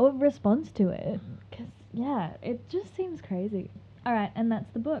 Yeah, or response to it. Because, yeah, it just seems crazy. Alright, and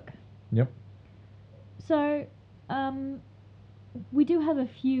that's the book. Yep. So, we do have a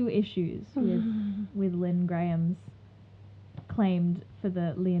few issues with Lynn Graham's claimed for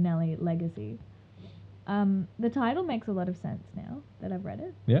the Leonelli legacy. The title makes a lot of sense now that I've read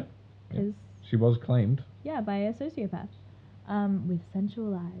it. Yeah. Because, She was claimed. yeah, by a sociopath. With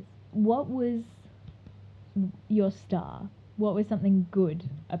sensual eyes. What was your star? What was something good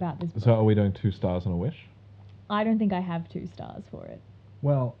about this book? So are we doing 2 stars and a wish? I don't think I have 2 stars for it.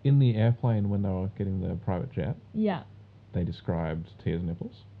 Well, in the airplane when they were getting the private jet, Yeah. they described Tia's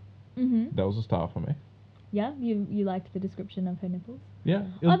nipples. Mm-hmm. That was a star for me. Yeah, you liked the description of her nipples? Yeah,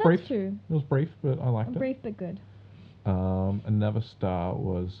 it was brief. That's true. It was brief, but I liked it. Brief but good. Another star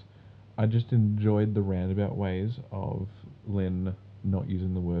was I just enjoyed the roundabout ways of Lynn not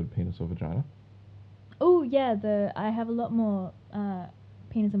using the word penis or vagina. Oh yeah, I have a lot more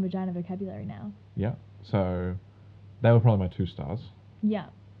penis and vagina vocabulary now. Yeah, so they were probably my 2 stars. Yeah.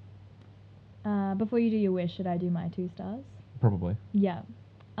 Before you do your wish, should I do my 2 stars? Probably. Yeah.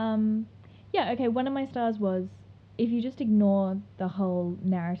 Yeah, okay, one of my stars was, if you just ignore the whole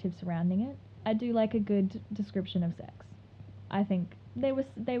narrative surrounding it, I do like a good description of sex. I think they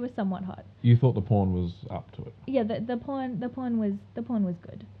were somewhat hot. You thought the porn was up to it. Yeah, the porn was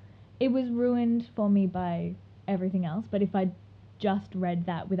good. It was ruined for me by everything else, but if I just read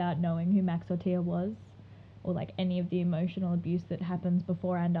that without knowing who Max or Tia was, or any of the emotional abuse that happens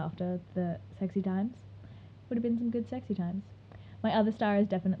before and after the sexy times, would have been some good sexy times. My other star is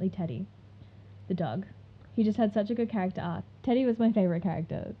definitely Teddy, the dog. He just had such a good character arc. Teddy was my favourite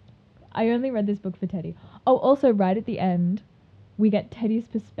character. I only read this book for Teddy. Oh, also right at the end, we get Teddy's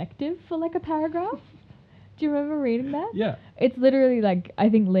perspective for a paragraph. Do you remember reading that? Yeah. It's literally I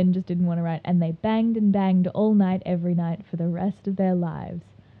think Lynn just didn't want to write, and they banged and banged all night, every night for the rest of their lives.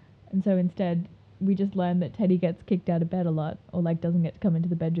 And so instead, we just learned that Teddy gets kicked out of bed a lot, or doesn't get to come into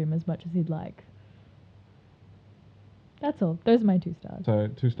the bedroom as much as he'd like. That's all. Those are my 2 stars. So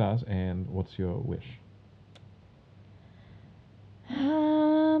 2 stars, and what's your wish?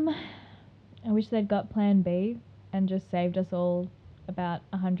 I wish they'd got Plan B and just saved us all about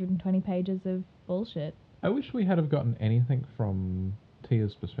 120 pages of bullshit. I wish we had have gotten anything from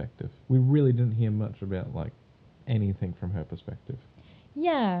Tia's perspective. We really didn't hear much about anything from her perspective.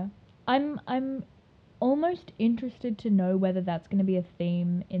 Yeah, I'm almost interested to know whether that's going to be a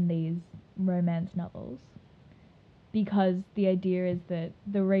theme in these romance novels. Because the idea is that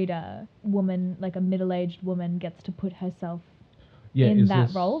the reader, woman, a middle-aged woman, gets to put herself in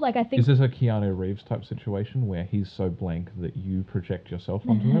that role. I think... Is this a Keanu Reeves type situation where he's so blank that you project yourself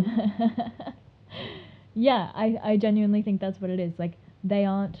onto him? Yeah, I genuinely think that's what it is. Like they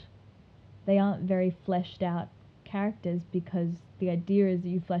aren't very fleshed out characters because the idea is that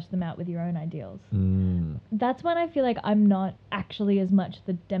you flesh them out with your own ideals. That's when I feel like I'm not actually as much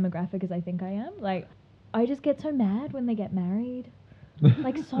the demographic as I think I am. Like I just get so mad when they get married.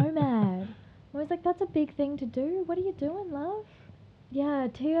 Like so mad. I was like, that's a big thing to do. What are you doing, love? Yeah,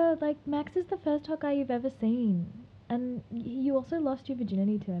 Tia, like Max is the first hot guy you've ever seen, and you also lost your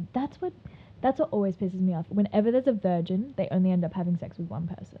virginity to him. That's what always pisses me off. Whenever there's a virgin, they only end up having sex with one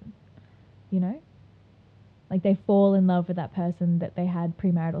person. You know, like they fall in love with that person that they had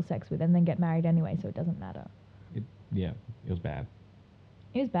premarital sex with, and then get married anyway, so it doesn't matter. Yeah, it was bad.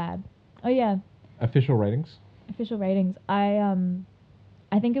 It was bad. Oh yeah, Official ratings? official ratings.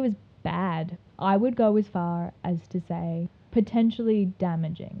 I think it was bad. I would go as far as to say potentially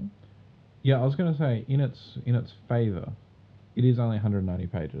damaging. Yeah, I was going to say in its favour, it is only 190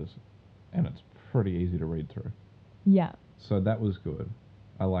 pages, and it's pretty easy to read through. Yeah. So that was good.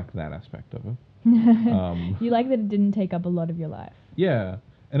 I like that aspect of it. You like that it didn't take up a lot of your life. Yeah,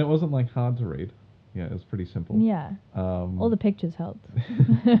 and it wasn't like hard to read. Yeah, it was pretty simple. Yeah. All the pictures helped.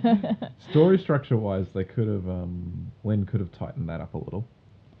 Story structure wise, they could have Lynn could have tightened that up a little.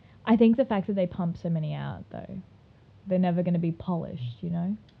 I think the fact that they pump so many out though, they're never going to be polished, you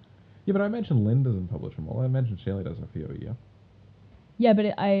know. Yeah, but I mentioned Lynn doesn't publish them all. I mentioned Shelley does a few a year. Yeah,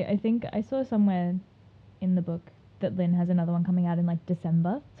 but I think I saw somewhere in the book that Lynn has another one coming out in like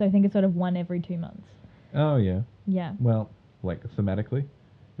December. So I think it's sort of one every 2 months. Oh yeah. Yeah. Well, like thematically,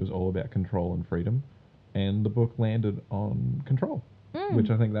 it was all about control and freedom, and the book landed on control, which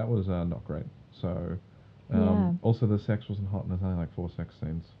I think that was not great. So, Yeah. also the sex wasn't hot, and there's only like 4 sex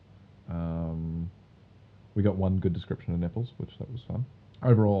scenes. We got one good description of nipples, which that was fun.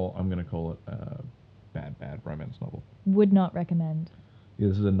 Overall, I'm going to call it a bad romance novel. Would not recommend. Yeah,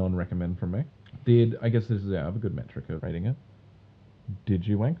 this is a non-recommend from me. I guess this is a good metric of rating it. Did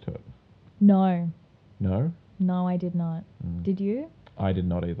you wank to it? No. No? No, I did not. Did you? I did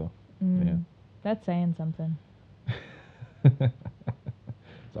not either. Yeah. That's saying something. So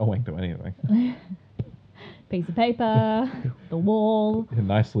I'll wank to anything. Piece of paper, the wall. A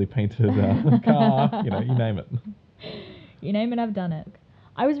nicely painted car, you name it. You name it, I've done it.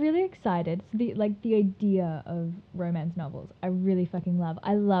 I was really excited. So the idea of romance novels, I really fucking love.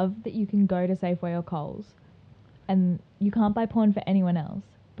 I love that you can go to Safeway or Coles, and you can't buy porn for anyone else,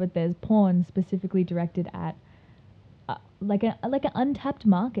 but there's porn specifically directed at like an untapped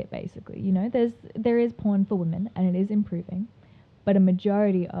market, basically. You know, there is porn for women, and it is improving, but a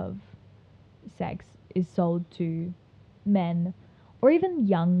majority of sex is sold to men or even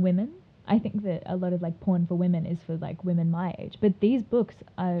young women. I think that a lot of like porn for women is for like women my age, but these books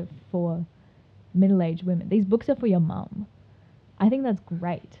are for middle-aged women. These books are for your mum. I think that's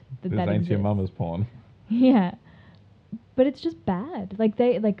great that This that ain't exists. your mama's porn. Yeah, but it's just bad. Like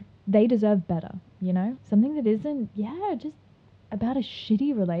they deserve better. You know, something that isn't just about a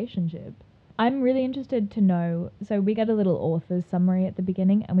shitty relationship. I'm really interested to know. So we get a little author's summary at the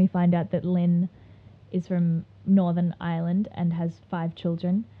beginning, and we find out that Lynn is from Northern Ireland and has 5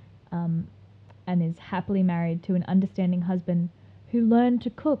 children, and is happily married to an understanding husband who learned to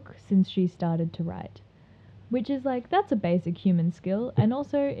cook since she started to write. Which is like, that's a basic human skill. And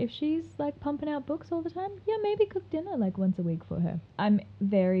also, if she's like pumping out books all the time, yeah, maybe cook dinner like once a week for her. I'm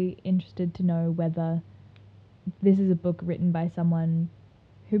very interested to know whether this is a book written by someone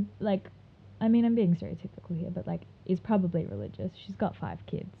who, like, I mean, I'm being stereotypical here, but like, is probably religious. She's got 5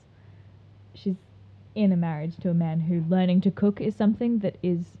 kids. She's in a marriage to a man who learning to cook is something that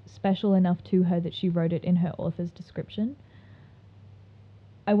is special enough to her that she wrote it in her author's description.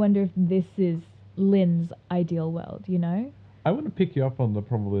 I wonder if this is Lynn's ideal world, you know? I want to pick you up on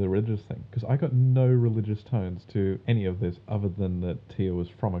probably the religious thing, because I got no religious tones to any of this other than that Tia was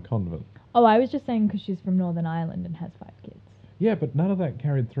from a convent. Oh, I was just saying because she's from Northern Ireland and has 5 kids. Yeah, but none of that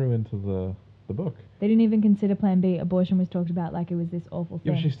carried through into the book. They didn't even consider Plan B. Abortion was talked about like it was this awful thing.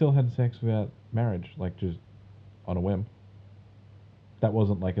 Yeah, but she still had sex without marriage, like just on a whim. That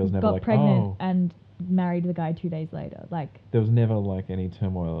wasn't like, it was never got like, pregnant and married the guy 2 days later. Like, there was never like any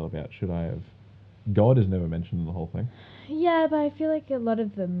turmoil about should I have. God is never mentioned in the whole thing. yeah, but I feel like a lot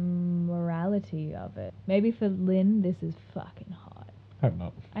of the morality of it. Maybe for Lynn, this is fucking hot. Hope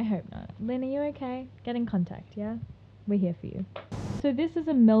not. I hope not. Lynn, are you okay? Get in contact, yeah? We're here for you. So this is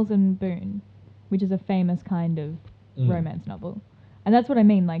a Mills and Boon, which is a famous kind of romance novel. And that's what I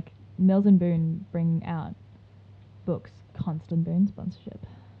mean, like, Mills and Boon bring out books. Constant Boon sponsorship.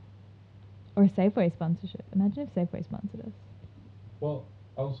 Or a Safeway sponsorship. Imagine if Safeway sponsored us. Well,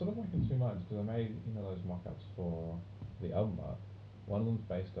 I was sort of like in 2 minds, because I made, those mock-ups for the album art. One of them's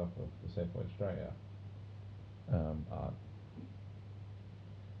based off of the Safeway Australia, art.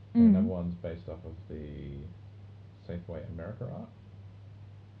 Mm. Another one's based off of the Safeway America art.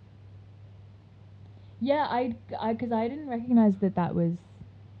 Yeah, because I didn't recognize that was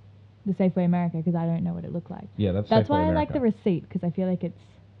the Safeway America because I don't know what it looked like. Yeah, that's That's Safeway why America. I like the receipt because I feel like it's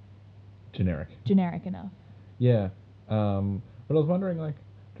generic. generic enough. Yeah, but I was wondering, like,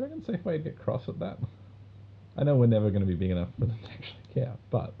 do you reckon Safeway would get cross at that? I know we're never going to be big enough for them to actually care,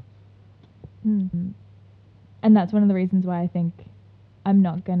 but... Mm-hmm. And that's one of the reasons why I think I'm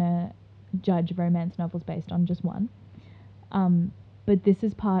not going to judge romance novels based on just one. But this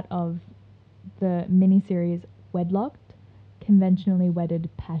is part of the miniseries Wedlocked, Conventionally Wedded,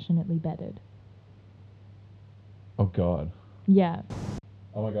 Passionately Bedded. Oh, God. Yeah.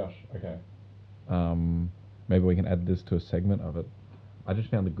 Oh, my gosh. Okay. Maybe we can add this to a segment of it. I just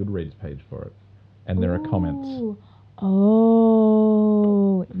found the Goodreads page for it, and there are comments.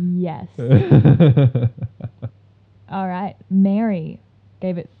 Oh, yes. All right. Mary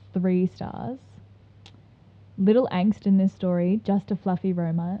gave it 3 stars. Little angst in this story, just a fluffy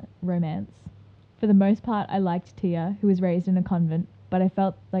romance. For the most part, I liked Tia, who was raised in a convent, but I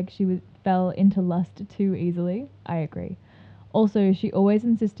felt like she fell into lust too easily. I agree. Also, she always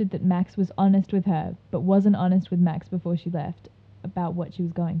insisted that Max was honest with her, but wasn't honest with Max before she left about what she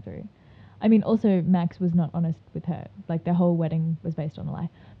was going through. I mean, also, Max was not honest with her. Like, their whole wedding was based on a lie.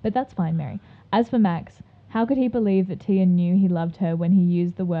 But that's fine, Mary. As for Max, how could he believe that Tia knew he loved her when he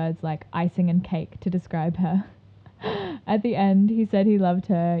used the words like icing and cake to describe her? At the end, he said he loved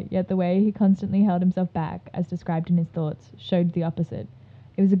her, yet the way he constantly held himself back, as described in his thoughts, showed the opposite.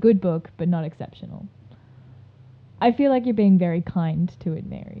 It was a good book, but not exceptional. I feel like you're being very kind to it,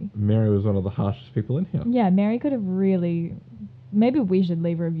 Mary. Mary was one of the harshest people in here. Yeah, Mary could have really... Maybe we should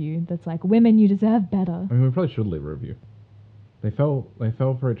leave a review that's like, women, you deserve better. I mean, we probably should leave a review. They fell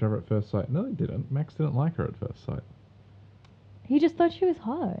for each other at first sight. No, they didn't. Max didn't like her at first sight. He just thought she was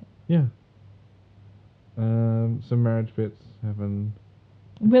hot. Yeah. Some marriage bits haven't...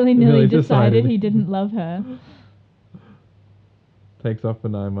 Willy-nilly decided he didn't love her. Takes off for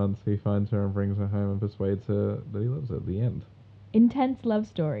 9 months, he finds her and brings her home and persuades her that he loves her at the end. Intense love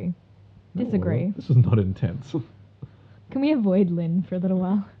story. Disagree. No, this is not intense. Can we avoid Lynn for a little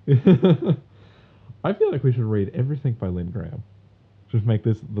while? I feel like we should read everything by Lynn Graham. Just make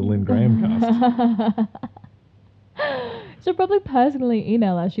this the Lynn Graham cast. She'll probably personally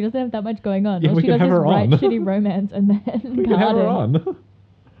email us. She doesn't have that much going on. Yeah, All we she can does have is her write on. shitty romance and then We can have her on.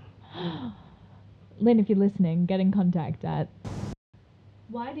 Lynn, if you're listening, get in contact at...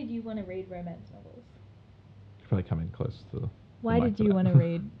 Why did you want to read romance novels? Should probably come in close to the Why mic did for you that. want to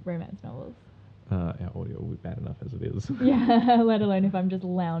read romance novels? Our audio will be bad enough as it is. Yeah, let alone if I'm just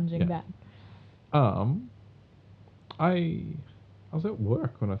lounging Yeah. back. I was at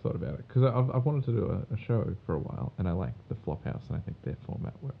work when I thought about it, because I've wanted to do a show for a while, and I like the Flophouse, and I think their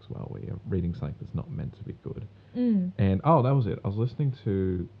format works well, where you're reading something that's not meant to be good. Mm. And, that was it. I was listening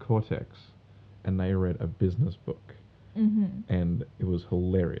to Cortex, and they read a business book. Mm-hmm. And it was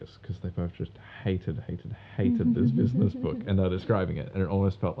hilarious, because they both just hated this business book, and they were describing it, and it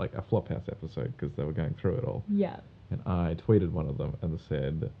almost felt like a Flophouse episode, because they were going through it all. Yeah. And I tweeted one of them and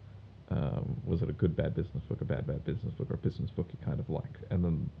said, was it a good bad business book, a bad business book, or a business book you kind of like? And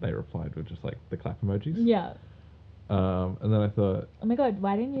then they replied with just like the clap emojis. Yeah. And then I thought, Oh my god,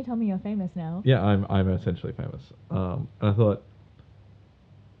 why didn't you tell me you're famous now? yeah, I'm essentially famous. And I thought,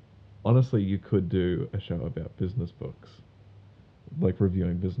 honestly, you could do a show about business books, like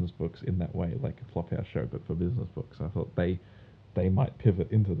reviewing business books in that way, like a Flophouse show, but for business books. I thought they might pivot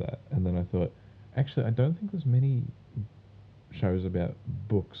into that. And then I thought, actually, I don't think there's many shows about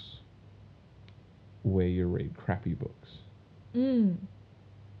books where you read crappy books. Mm.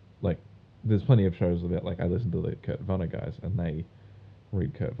 Like, there's plenty of shows about, like, I listen to the Kurt Vonnegut guys, and they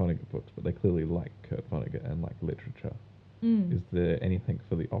read Kurt Vonnegut books, but they clearly like Kurt Vonnegut and like literature. Mm. Is there anything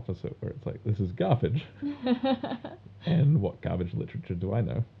for the opposite, where it's like, this is garbage? And what garbage literature do I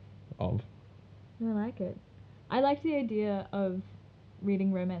know of? I like it. I like the idea of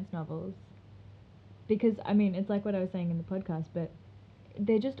reading romance novels because, I mean, it's like what I was saying in the podcast, but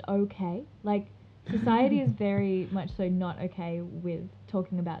they're just okay. Like, society is very much so not okay with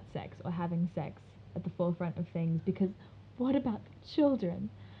talking about sex or having sex at the forefront of things, because what about the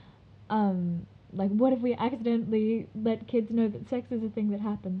children? Like, what if we accidentally let kids know that sex is a thing that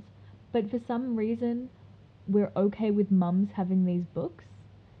happens? But for some reason, we're okay with mums having these books.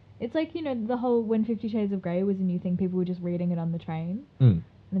 It's like, you know, the whole when 50 Shades of Grey was a new thing, people were just reading it on the train. Mm.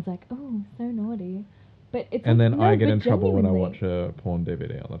 And it's like, oh, so naughty. But it's And like, then no, I get but in trouble when I genuinely. watch a porn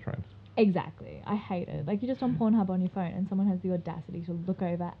DVD on the train. Exactly. I hate it. Like, you're just on Pornhub on your phone and someone has the audacity to look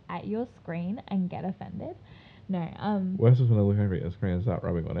over at your screen and get offended. No. Worse is when I look over at your screen and start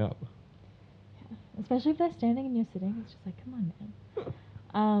rubbing one out. Especially if they're standing and you're sitting, it's just like, come on, man. It's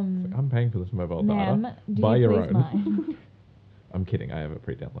like, I'm paying for this mobile ma'am, data. do Buy you your please own. mind? I'm kidding. I have it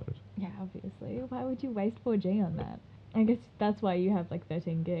pre-downloaded. Yeah, obviously. Why would you waste 4G on that? I guess that's why you have like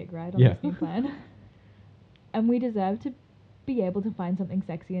 13 gig, right, on Yeah. this new plan. And we deserve to be able to find something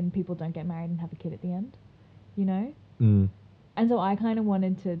sexy and people don't get married and have a kid at the end, you know? Mm. And so I kind of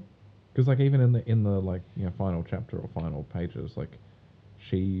wanted to. Because like even in the like final chapter or final pages, like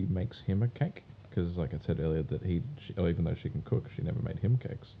she makes him a cake. Because like I said earlier, that even though she can cook, she never made him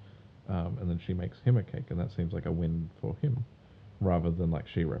cakes. And then she makes him a cake, and that seems like a win for him, rather than like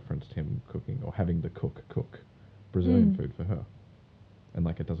she referenced him cooking or having the cook Brazilian food for her. And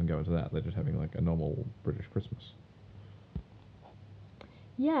like it doesn't go into that; they're just having like a normal British Christmas.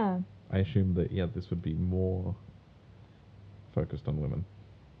 Yeah. I assume that this would be more focused on women.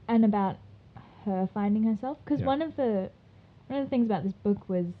 And about her finding herself, because Yeah. one of the things about this book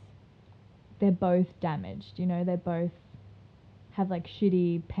was they're both damaged. You know, they both have like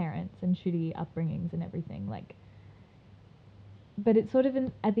shitty parents and shitty upbringings and everything. Like, but it's sort of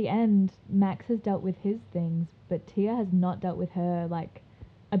at the end, Max has dealt with his things, but Tia has not dealt with her like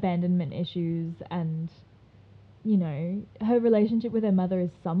abandonment issues, and you know, her relationship with her mother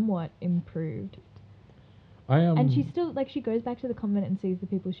is somewhat improved. And she still, like, she goes back to the convent and sees the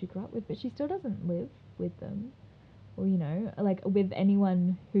people she grew up with, but she still doesn't live with them. Or, you know, like, with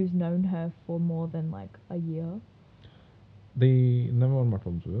anyone who's known her for more than, like, a year. The number one of my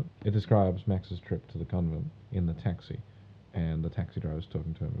problems with it describes Max's trip to the convent in the taxi, and the taxi driver's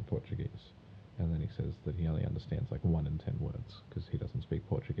talking to him in Portuguese. And then he says that he only understands, like, 1 in 10 words, because he doesn't speak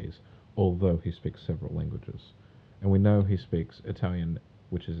Portuguese, although he speaks several languages. And we know he speaks Italian,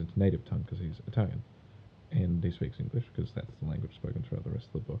 which is his native tongue, because he's Italian. And he speaks English because that's the language spoken throughout the rest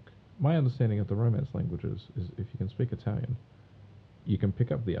of the book. My understanding of the Romance languages is if you can speak Italian, you can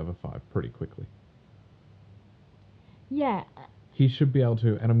pick up the other 5 pretty quickly. Yeah. He should be able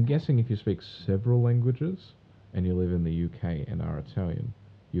to, and I'm guessing if you speak several languages and you live in the UK and are Italian,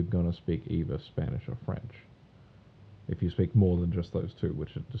 you're going to speak either Spanish or French. If you speak more than just those 2,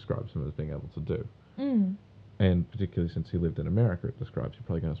 which it describes him as being able to do. And particularly since he lived in America, it describes you're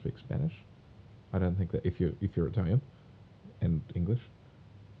probably going to speak Spanish. I don't think that if you're Italian and English,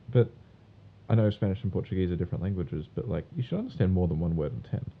 but I know Spanish and Portuguese are different languages, but like you should understand more than 1 word in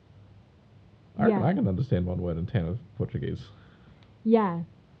 10. I reckon I can understand 1 word in 10 of Portuguese. Yeah,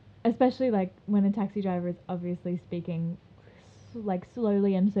 especially like when a taxi driver is obviously speaking like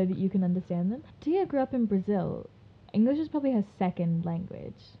slowly and so that you can understand them. Tia grew up in Brazil. English is probably her second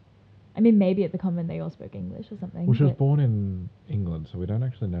language. I mean, maybe at the convent they all spoke English or something. Well, she was born in England, so we don't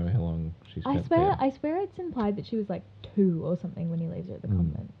actually know how long she spent there. I swear it's implied that she was like 2 or something when he leaves her at the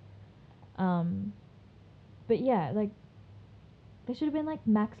convent. But yeah, like, there should have been like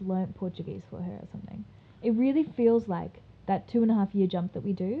Max learnt Portuguese for her or something. It really feels like that 2.5 year jump that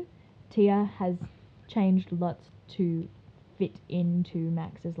we do, Tia has changed lots to fit into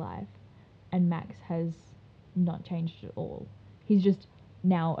Max's life, and Max has not changed at all. He's just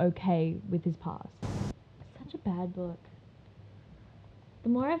now okay with his past. It's such a bad book. The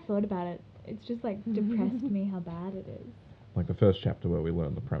more I've thought about it, it's just like depressed me how bad it is. Like the first chapter where we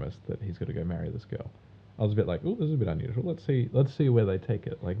learn the premise that he's got to go marry this girl. I was a bit like, oh, this is a bit unusual. Let's see where they take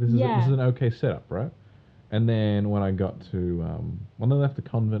it. Like this is an okay setup, right? And then when I got to when they left the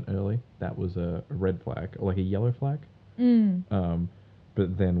convent early, that was a red flag or like a yellow flag.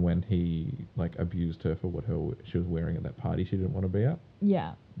 But then when he like abused her for what she was wearing at that party she didn't want to be at.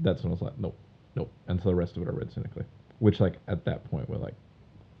 Yeah. That's when I was like, nope. And so the rest of it I read cynically, which like at that point we're like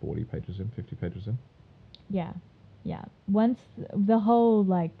 40 pages in, 50 pages in. Yeah. Yeah. Once the whole,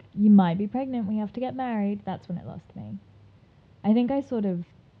 like, you might be pregnant, we have to get married, that's when it lost me. I think I sort of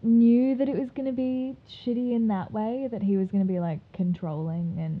knew that it was going to be shitty in that way, that he was going to be, like,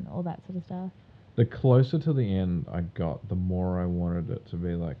 controlling and all that sort of stuff. The closer to the end I got, the more I wanted it to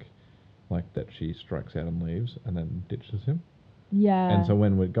be like that she strikes out and leaves and then ditches him. Yeah. And so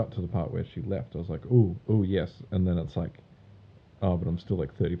when we got to the part where she left, I was like, ooh, yes. And then it's like, oh, but I'm still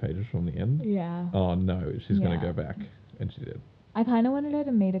like 30 pages from the end. Yeah. Oh, no, she's going to go back. And she did. I kind of wanted her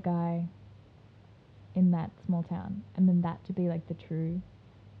to meet a guy in that small town, and then that to be like the true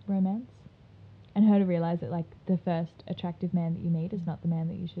romance. And her to realise that like the first attractive man that you meet is not the man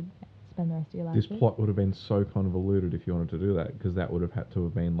that you should spend the rest of your life with. This plot would have been so convoluted if you wanted to do that, because that would have had to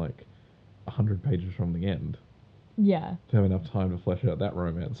have been like 100 pages from the end. Yeah. To have enough time to flesh out that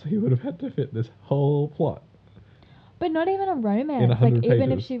romance. So you would have had to fit this whole plot. But not even a romance. In 100 like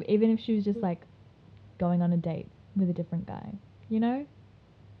pages. even if she was just like going on a date with a different guy, you know?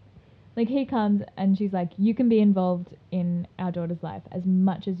 Like, he comes and she's like, you can be involved in our daughter's life as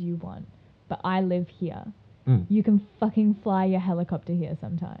much as you want, but I live here. Mm. You can fucking fly your helicopter here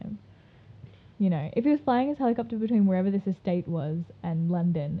sometime. You know, if he was flying his helicopter between wherever this estate was and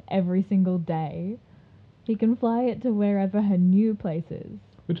London every single day, he can fly it to wherever her new place is.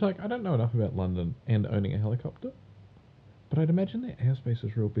 Which, like, I don't know enough about London and owning a helicopter, but I'd imagine their airspace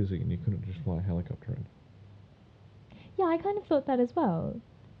is real busy and you couldn't just fly a helicopter in. Yeah, I kind of thought that as well.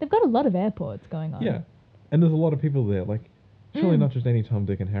 They've got a lot of airports going on. Yeah, and there's a lot of people there. Like, surely Mm. not just any Tom,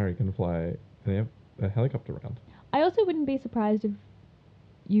 Dick, and Harry can fly a helicopter around. I also wouldn't be surprised if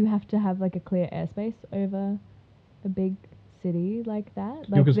you have to have like a clear airspace over a big city like that.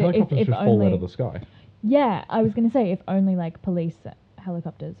 Like Because helicopters if just fall only, out of the sky. Yeah, I was gonna say if only like police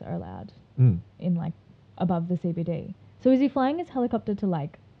helicopters are allowed Mm. in like above the CBD. So is he flying his helicopter to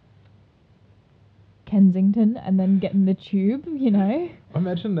like Kensington and then getting the tube? You know.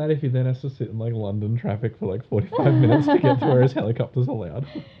 Imagine that if he then has to sit in like London traffic for like 45 minutes to get to where his helicopter's allowed.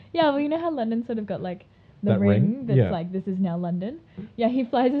 Yeah, well, you know how London sort of got like the That ring? that's Yeah. like, this is now London. Yeah, he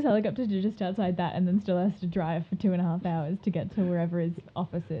flies his helicopter to just outside that and then still has to drive for 2.5 hours to get to wherever his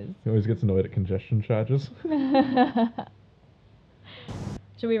office is. He always gets annoyed at congestion charges.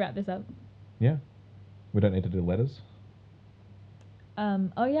 Should we wrap this up? Yeah. We don't need to do letters.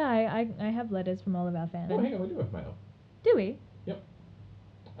 Oh yeah, I have letters from all of our fans. Oh, hang on, we do have mail. Do we? Yep.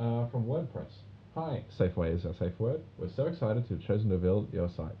 From WordPress. Hi, Safeway is our safe word. We're so excited to have chosen to build your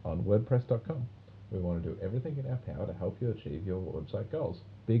site on WordPress.com. We want to do everything in our power to help you achieve your website goals,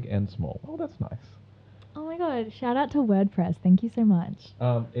 big and small. Oh, that's nice. Oh my god, shout out to WordPress. Thank you so much.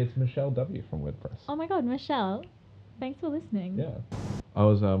 It's Michelle W. from WordPress. Oh my god, Michelle. Thanks for listening. Yeah. I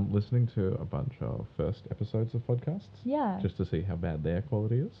was listening to a bunch of first episodes of podcasts. Yeah. Just to see how bad their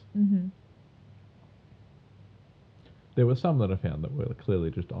quality is. Mm-hmm. There were some that I found that were clearly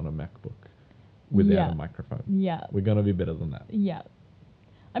just on a MacBook without a microphone. Yeah. We're going to be better than that. Yeah.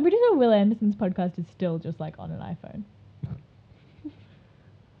 I'm pretty sure Will Anderson's podcast is still just like on an iPhone.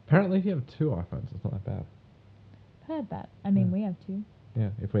 Apparently, if you have 2 iPhones, it's not that bad. Heard that. I mean, Yeah. we have two. Yeah,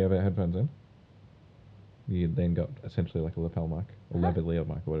 if we have our headphones in, you then got essentially like a lapel mic, or lavalier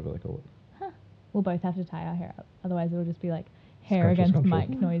mic, or whatever they call it. Huh. We'll both have to tie our hair up. Otherwise, it'll just be like hair Scrumptious, against scrumptious.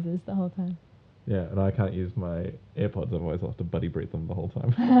 mic noises the whole time. Yeah, and I can't use my AirPods, otherwise I'll have to buddy breathe them the whole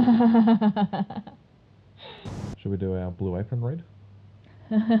time. Should we do our Blue Apron read?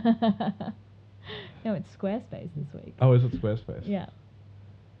 No, it's Squarespace this week. Oh, is it Squarespace? Yeah.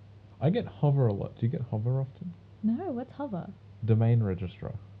 I get Hover a lot. Do you get Hover often? No, what's Hover? Domain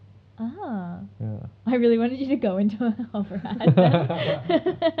registrar. Ah. Yeah. I really wanted you to go into a Hover ad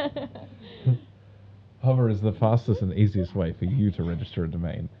then. Hover is the fastest and easiest way for you to register a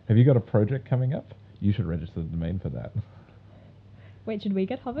domain. Have you got a project coming up? You should register the domain for that. Wait, should we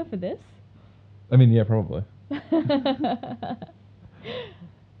get Hover for this? I mean, yeah, probably.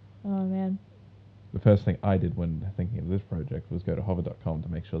 Oh man. The first thing I did when thinking of this project was go to hover.com to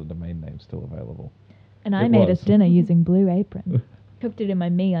make sure the domain name's still available. And I It made was. us dinner using Blue Apron. Cooked it in my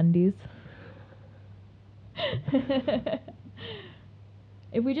MeUndies.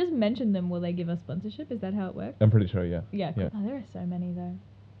 If we just mention them, will they give us sponsorship? Is that how it works? I'm pretty sure, yeah. Yeah. Cool. Oh, there are so many though.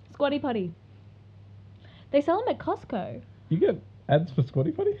 Squatty Potty. They sell them at Costco. You get ads for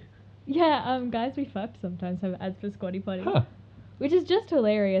Squatty Potty? Yeah, Guys We Fucked sometimes have ads for Squatty Potty. Huh. Which is just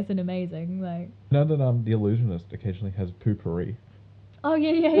hilarious and amazing. Like, You know that The Illusionist occasionally has poopery. oh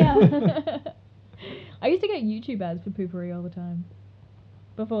yeah. I used to get YouTube ads for Poopery all the time.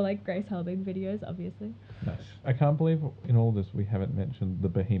 Before like Grace Helbig videos, obviously. Nice. I can't believe in all this we haven't mentioned the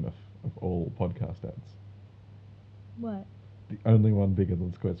behemoth of all podcast ads. What? The only one bigger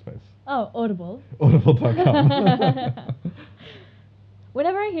than Squarespace. Oh, Audible. Audible.com.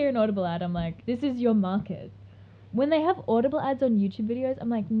 Whenever I hear an Audible ad, I'm like, this is your market. When they have Audible ads on YouTube videos, I'm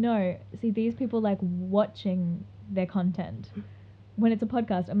like, no. See, these people like watching their content. When it's a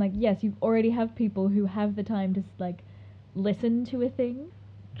podcast, I'm like, yes, you already have people who have the time to like listen to a thing.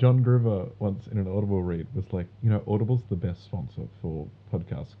 John Gruber once in an Audible read was like, you know, Audible's the best sponsor for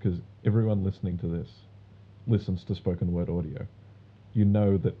podcasts because everyone listening to this listens to spoken word audio. You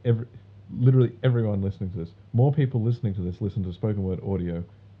know that literally everyone listening to this, more people listening to this listen to spoken word audio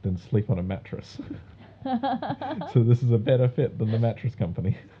than sleep on a mattress. So this is a better fit than the mattress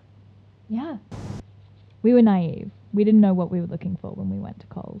company. Yeah. We were naive. We didn't know what we were looking for when we went to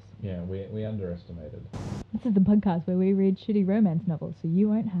Coles. Yeah, we underestimated. This is the podcast where we read shitty romance novels, so you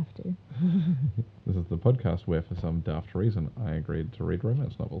won't have to. This is the podcast where, for some daft reason, I agreed to read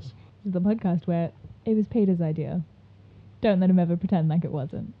romance novels. This is the podcast where it was Peter's idea. Don't let him ever pretend like it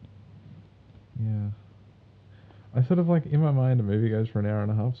wasn't. Yeah. I sort of like, in my mind, a movie goes for an hour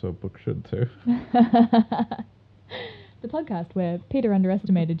and a half, so a book should too. The podcast where Peter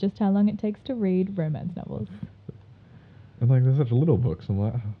underestimated just how long it takes to read romance novels. And like, they're such little books. I'm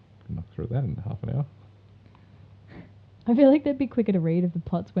like, oh, I can knock through that in half an hour. I feel like they'd be quicker to read if the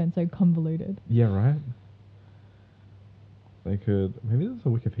plots weren't so convoluted. Yeah, right? They could... Maybe there's a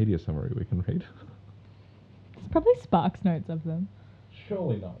Wikipedia summary we can read. It's probably Sparks notes of them.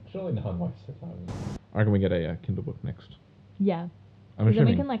 Surely not. Surely no one wastes their time. I reckon we get a Kindle book next. Yeah. I'm Because then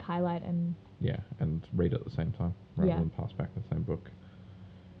we assuming... can like highlight and... Yeah, and read at the same time, rather Yeah. than pass back the same book.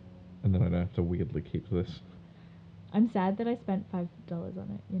 And then I don't have to weirdly keep this. I'm sad that I spent $5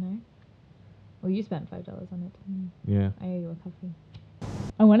 on it, you know? Well, you spent $5 on it. Yeah. I owe you a coffee.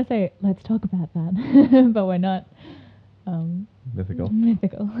 I want to say, let's talk about that, but we're not. Mythical.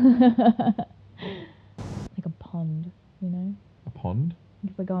 Mythical. Like a pond, you know? A pond?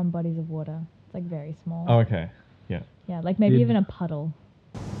 If we go on bodies of water, it's like very small. Oh, okay. Yeah. Yeah, like maybe Did- even a puddle.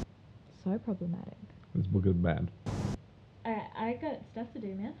 So problematic. This book is bad. I got stuff to do,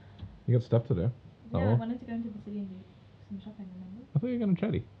 man. You got stuff to do. Yeah, Oh. I wanted to go into the city and do some shopping, remember? I thought you were going to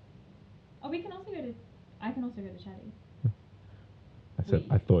Chatty. Oh, we can also go to... I can also go to Chatty. I said,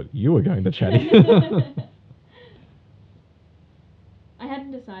 We? I thought you were going to Chatty. I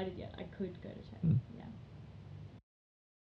hadn't decided yet. I could go to Chatty. Hmm.